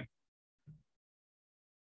are doing.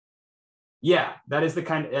 Yeah, that is the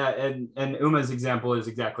kind and Uma's example is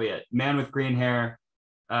exactly it. Man with green hair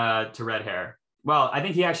to red hair. Well, I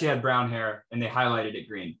think he actually had brown hair and they highlighted it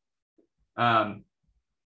green. And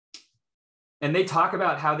they talk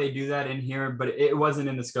about how they do that in here, but it wasn't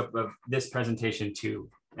in the scope of this presentation to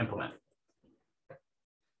implement.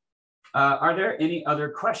 Are there any other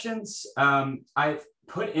questions? I've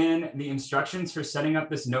put in the instructions for setting up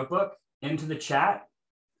this notebook into the chat.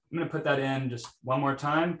 I'm going to put that in just one more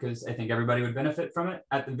time because I think everybody would benefit from it.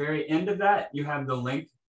 At the very end of that, you have the link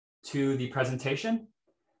to the presentation.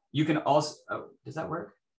 You can also, oh, does that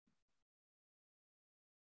work?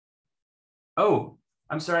 Oh,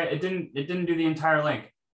 I'm sorry, it didn't do the entire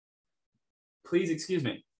link. Please excuse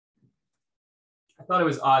me. I thought it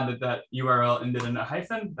was odd that that URL ended in a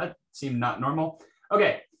hyphen. That seemed not normal.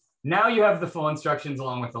 Okay, now you have the full instructions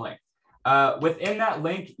along with the link. Within that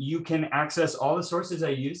link, you can access all the sources I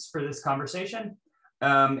used for this conversation.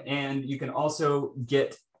 And you can also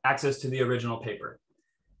get access to the original paper.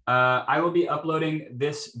 I will be uploading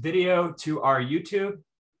this video to our YouTube,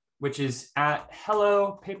 which is at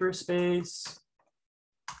Hello Paperspace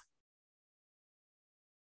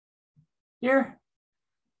here.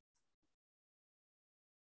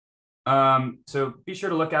 So be sure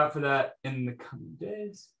to look out for that in the coming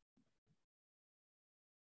days.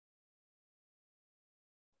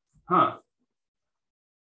 Huh.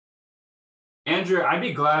 Andrew, I'd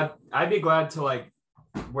be glad to like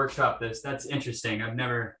workshop this. That's interesting.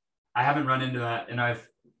 I haven't run into that, and I've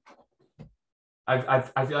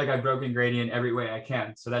I feel like I've broken gradient every way I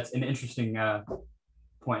can. So that's an interesting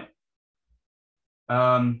point.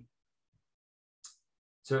 So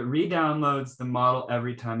it re-downloads the model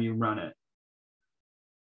every time you run it.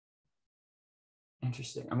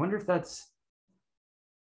 Interesting. I wonder if that's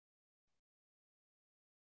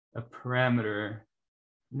a parameter.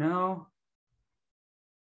 No.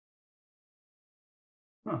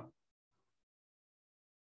 Huh.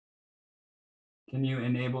 Can you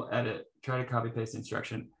enable edit? Try to copy paste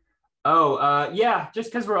instruction. Oh, yeah,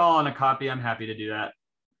 just because we're all on a copy, I'm happy to do that.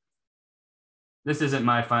 This isn't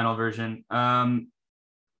my final version.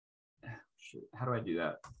 Shoot, how do I do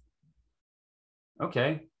that?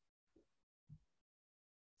 Okay.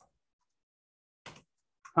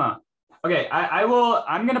 Huh. Okay,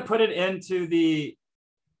 I'm gonna put it into the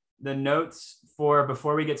notes for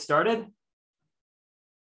before we get started.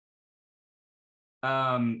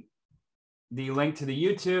 The link to the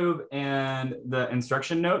YouTube and the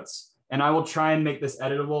instruction notes, and I will try and make this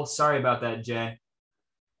editable. Sorry about that, Jay.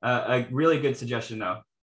 A really good suggestion though.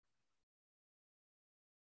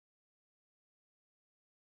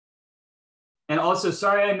 And also,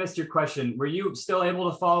 sorry I missed your question. Were you still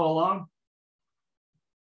able to follow along?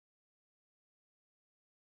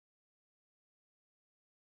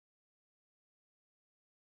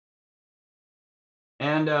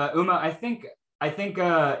 And Uma, I think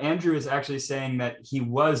Andrew is actually saying that he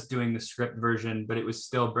was doing the script version, but it was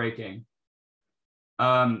still breaking.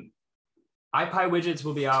 iPy widgets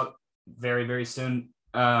will be out very, very soon.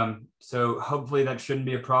 So hopefully that shouldn't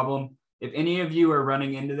be a problem. If any of you are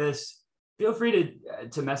running into this, feel free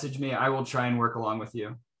to message me. I will try and work along with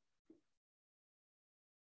you.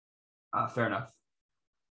 Fair enough.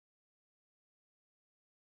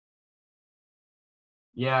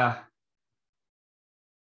 Yeah.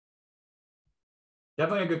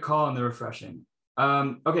 Definitely a good call on the refreshing.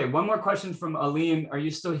 Okay, one more question from Aleem. Are you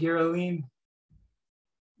still here, Aleem?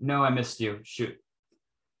 No, I missed you. Shoot.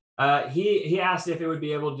 He asked if it would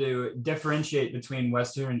be able to differentiate between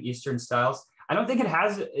Western and Eastern styles. I don't think it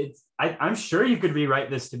has. I'm sure you could rewrite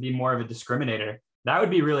this to be more of a discriminator. That would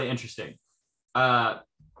be really interesting. But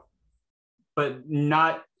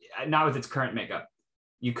not with its current makeup.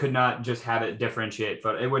 You could not just have it differentiate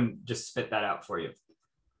photo. It wouldn't just spit that out for you.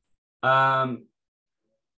 I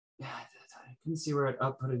couldn't see where it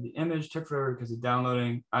outputted the image. Took forever because of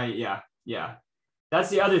downloading. Yeah. That's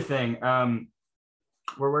the other thing.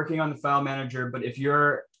 We're working on the file manager, but if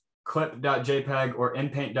you're clip.jpg or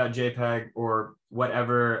inpaint.jpg or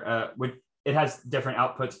whatever, it has different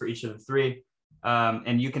outputs for each of the three.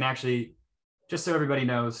 And you can actually, just so everybody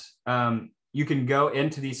knows, you can go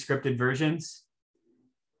into these scripted versions.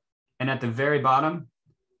 And at the very bottom,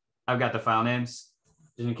 I've got the file names,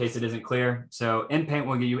 just in case it isn't clear. So inpaint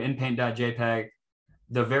will give you inpaint.jpg.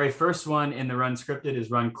 The very first one in the run scripted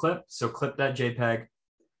is run clip, so clip.jpg.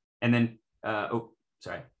 And then,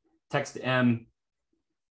 text-to-m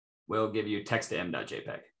will give you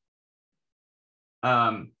text-to-m.jpg.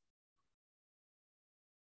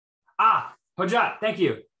 Hojat, thank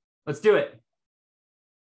you. Let's do it.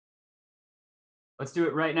 Let's do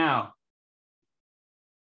it right now.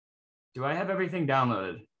 Do I have everything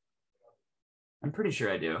downloaded? I'm pretty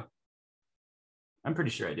sure I do.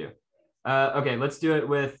 Okay, let's do it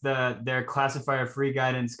with their classifier free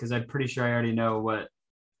guidance, because I'm pretty sure I already know what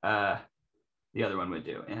the other one would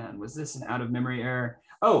do. And was this an out of memory error?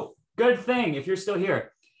 Oh, good thing if you're still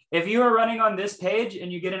here. If you are running on this page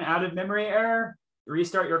and you get an out of memory error,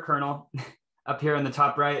 restart your kernel up here in the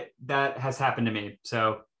top right. That has happened to me.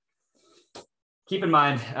 So keep in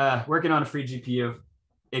mind, working on a free GPU,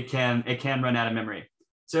 it can run out of memory.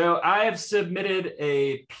 So I have submitted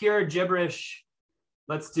a pure gibberish.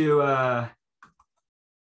 Let's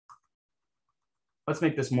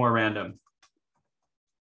make this more random.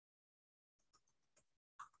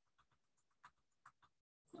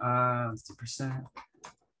 Let's do %.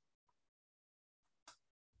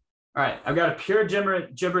 All right, I've got a pure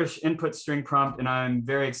gibberish input string prompt, and I'm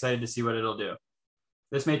very excited to see what it'll do.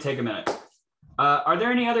 This may take a minute. Are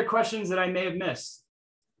there any other questions that I may have missed?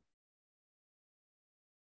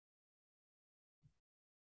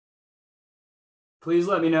 Please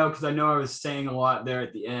let me know, because I know I was saying a lot there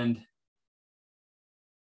at the end.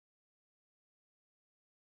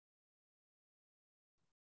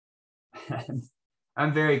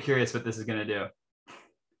 I'm very curious what this is going to do.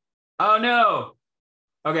 Oh, no.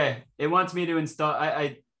 Okay, it wants me to install.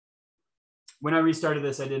 When I restarted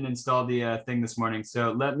this, I didn't install the thing this morning.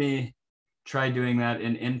 So let me try doing that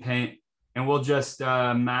in inpaint, and we'll just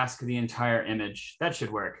mask the entire image. That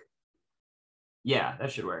should work. Yeah,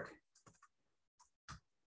 that should work.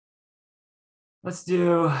 Let's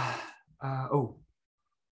do,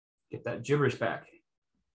 get that gibberish back.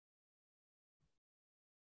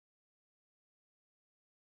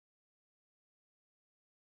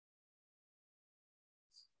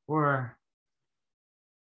 Or,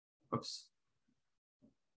 oops.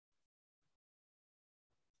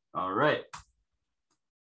 All right.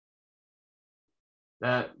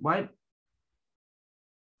 What?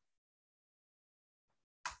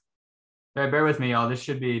 All right, bear with me, y'all. This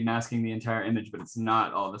should be masking the entire image, but it's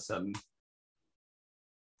not all of a sudden.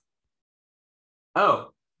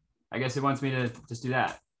 Oh, I guess it wants me to just do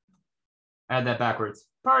that. I had that backwards.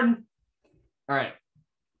 Pardon. All right.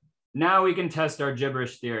 Now we can test our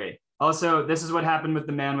gibberish theory. Also, this is what happened with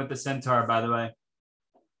the man with the centaur, by the way.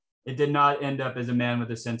 It did not end up as a man with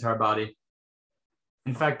a centaur body.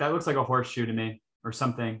 In fact, that looks like a horseshoe to me or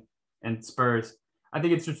something, and spurs. I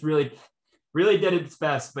think it's just really did its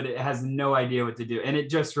best, but it has no idea what to do. And it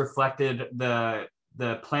just reflected the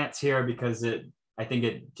plants here because I think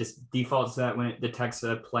it just defaults that when it detects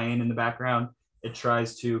a plane in the background, it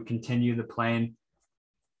tries to continue the plane.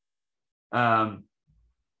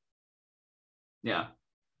 Yeah.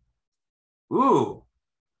 Ooh,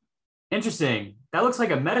 interesting. That looks like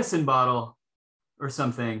a medicine bottle or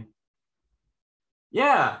something.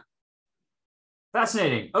 Yeah.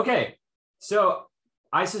 Fascinating. Okay. So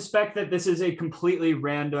I suspect that this is a completely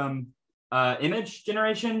random image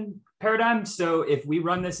generation paradigm. So if we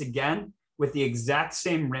run this again with the exact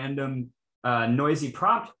same random noisy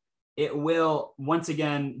prompt, it will once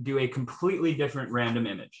again do a completely different random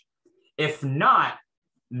image. If not,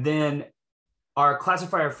 then our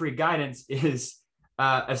classifier-free guidance is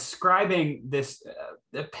ascribing this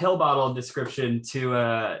pill bottle description to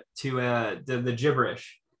the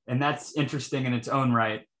gibberish. And that's interesting in its own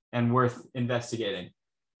right and worth investigating.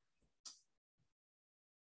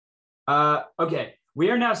 Okay, we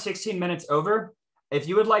are now 16 minutes over. If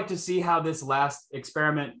you would like to see how this last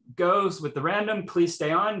experiment goes with the random, please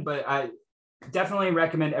stay on, but I definitely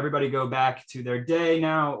recommend everybody go back to their day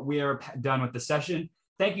now. We are done with the session.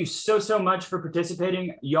 Thank you so much for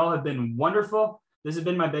participating. Y'all have been wonderful. This has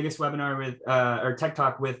been my biggest webinar with, or Tech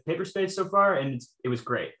Talk with Paperspace so far, and it was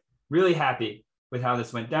great. Really happy with how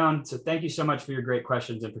this went down. So thank you so much for your great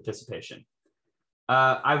questions and participation.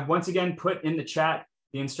 I've once again put in the chat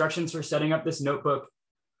the instructions for setting up this notebook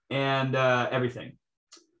and everything.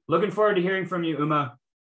 Looking forward to hearing from you, Uma.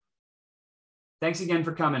 Thanks again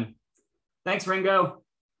for coming. Thanks, Ringo.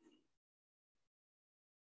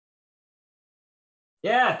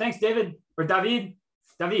 Yeah, thanks, David, or David.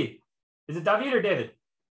 David. Is it David or David?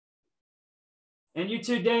 And you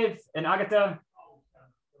too, Dave, and Agatha,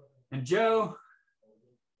 and Joe.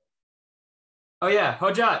 Oh yeah,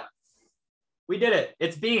 Hojat. We did it.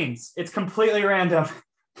 It's beans. It's completely random.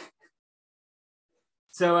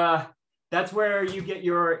 So that's where you get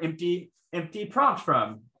your empty prompt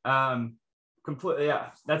from. Completely,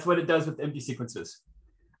 yeah. That's what it does with empty sequences.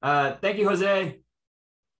 Thank you, Jose.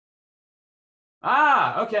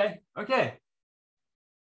 Ah, okay.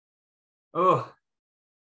 Oh,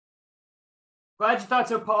 glad you thought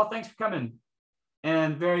so, Paul. Thanks for coming.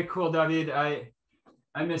 And very cool, David. I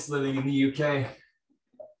miss living in the UK.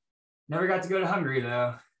 Never got to go to Hungary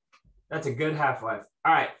though. That's a good half-life.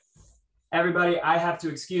 All right, everybody, I have to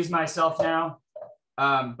excuse myself now.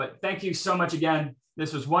 But thank you so much again.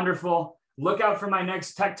 This was wonderful. Look out for my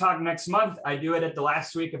next Tech Talk next month. I do it at the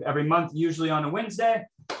last week of every month, usually on a Wednesday.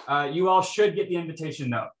 You all should get the invitation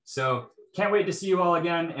though. So can't wait to see you all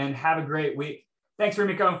again and have a great week. Thanks,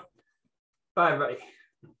 Rumiko. Bye, everybody.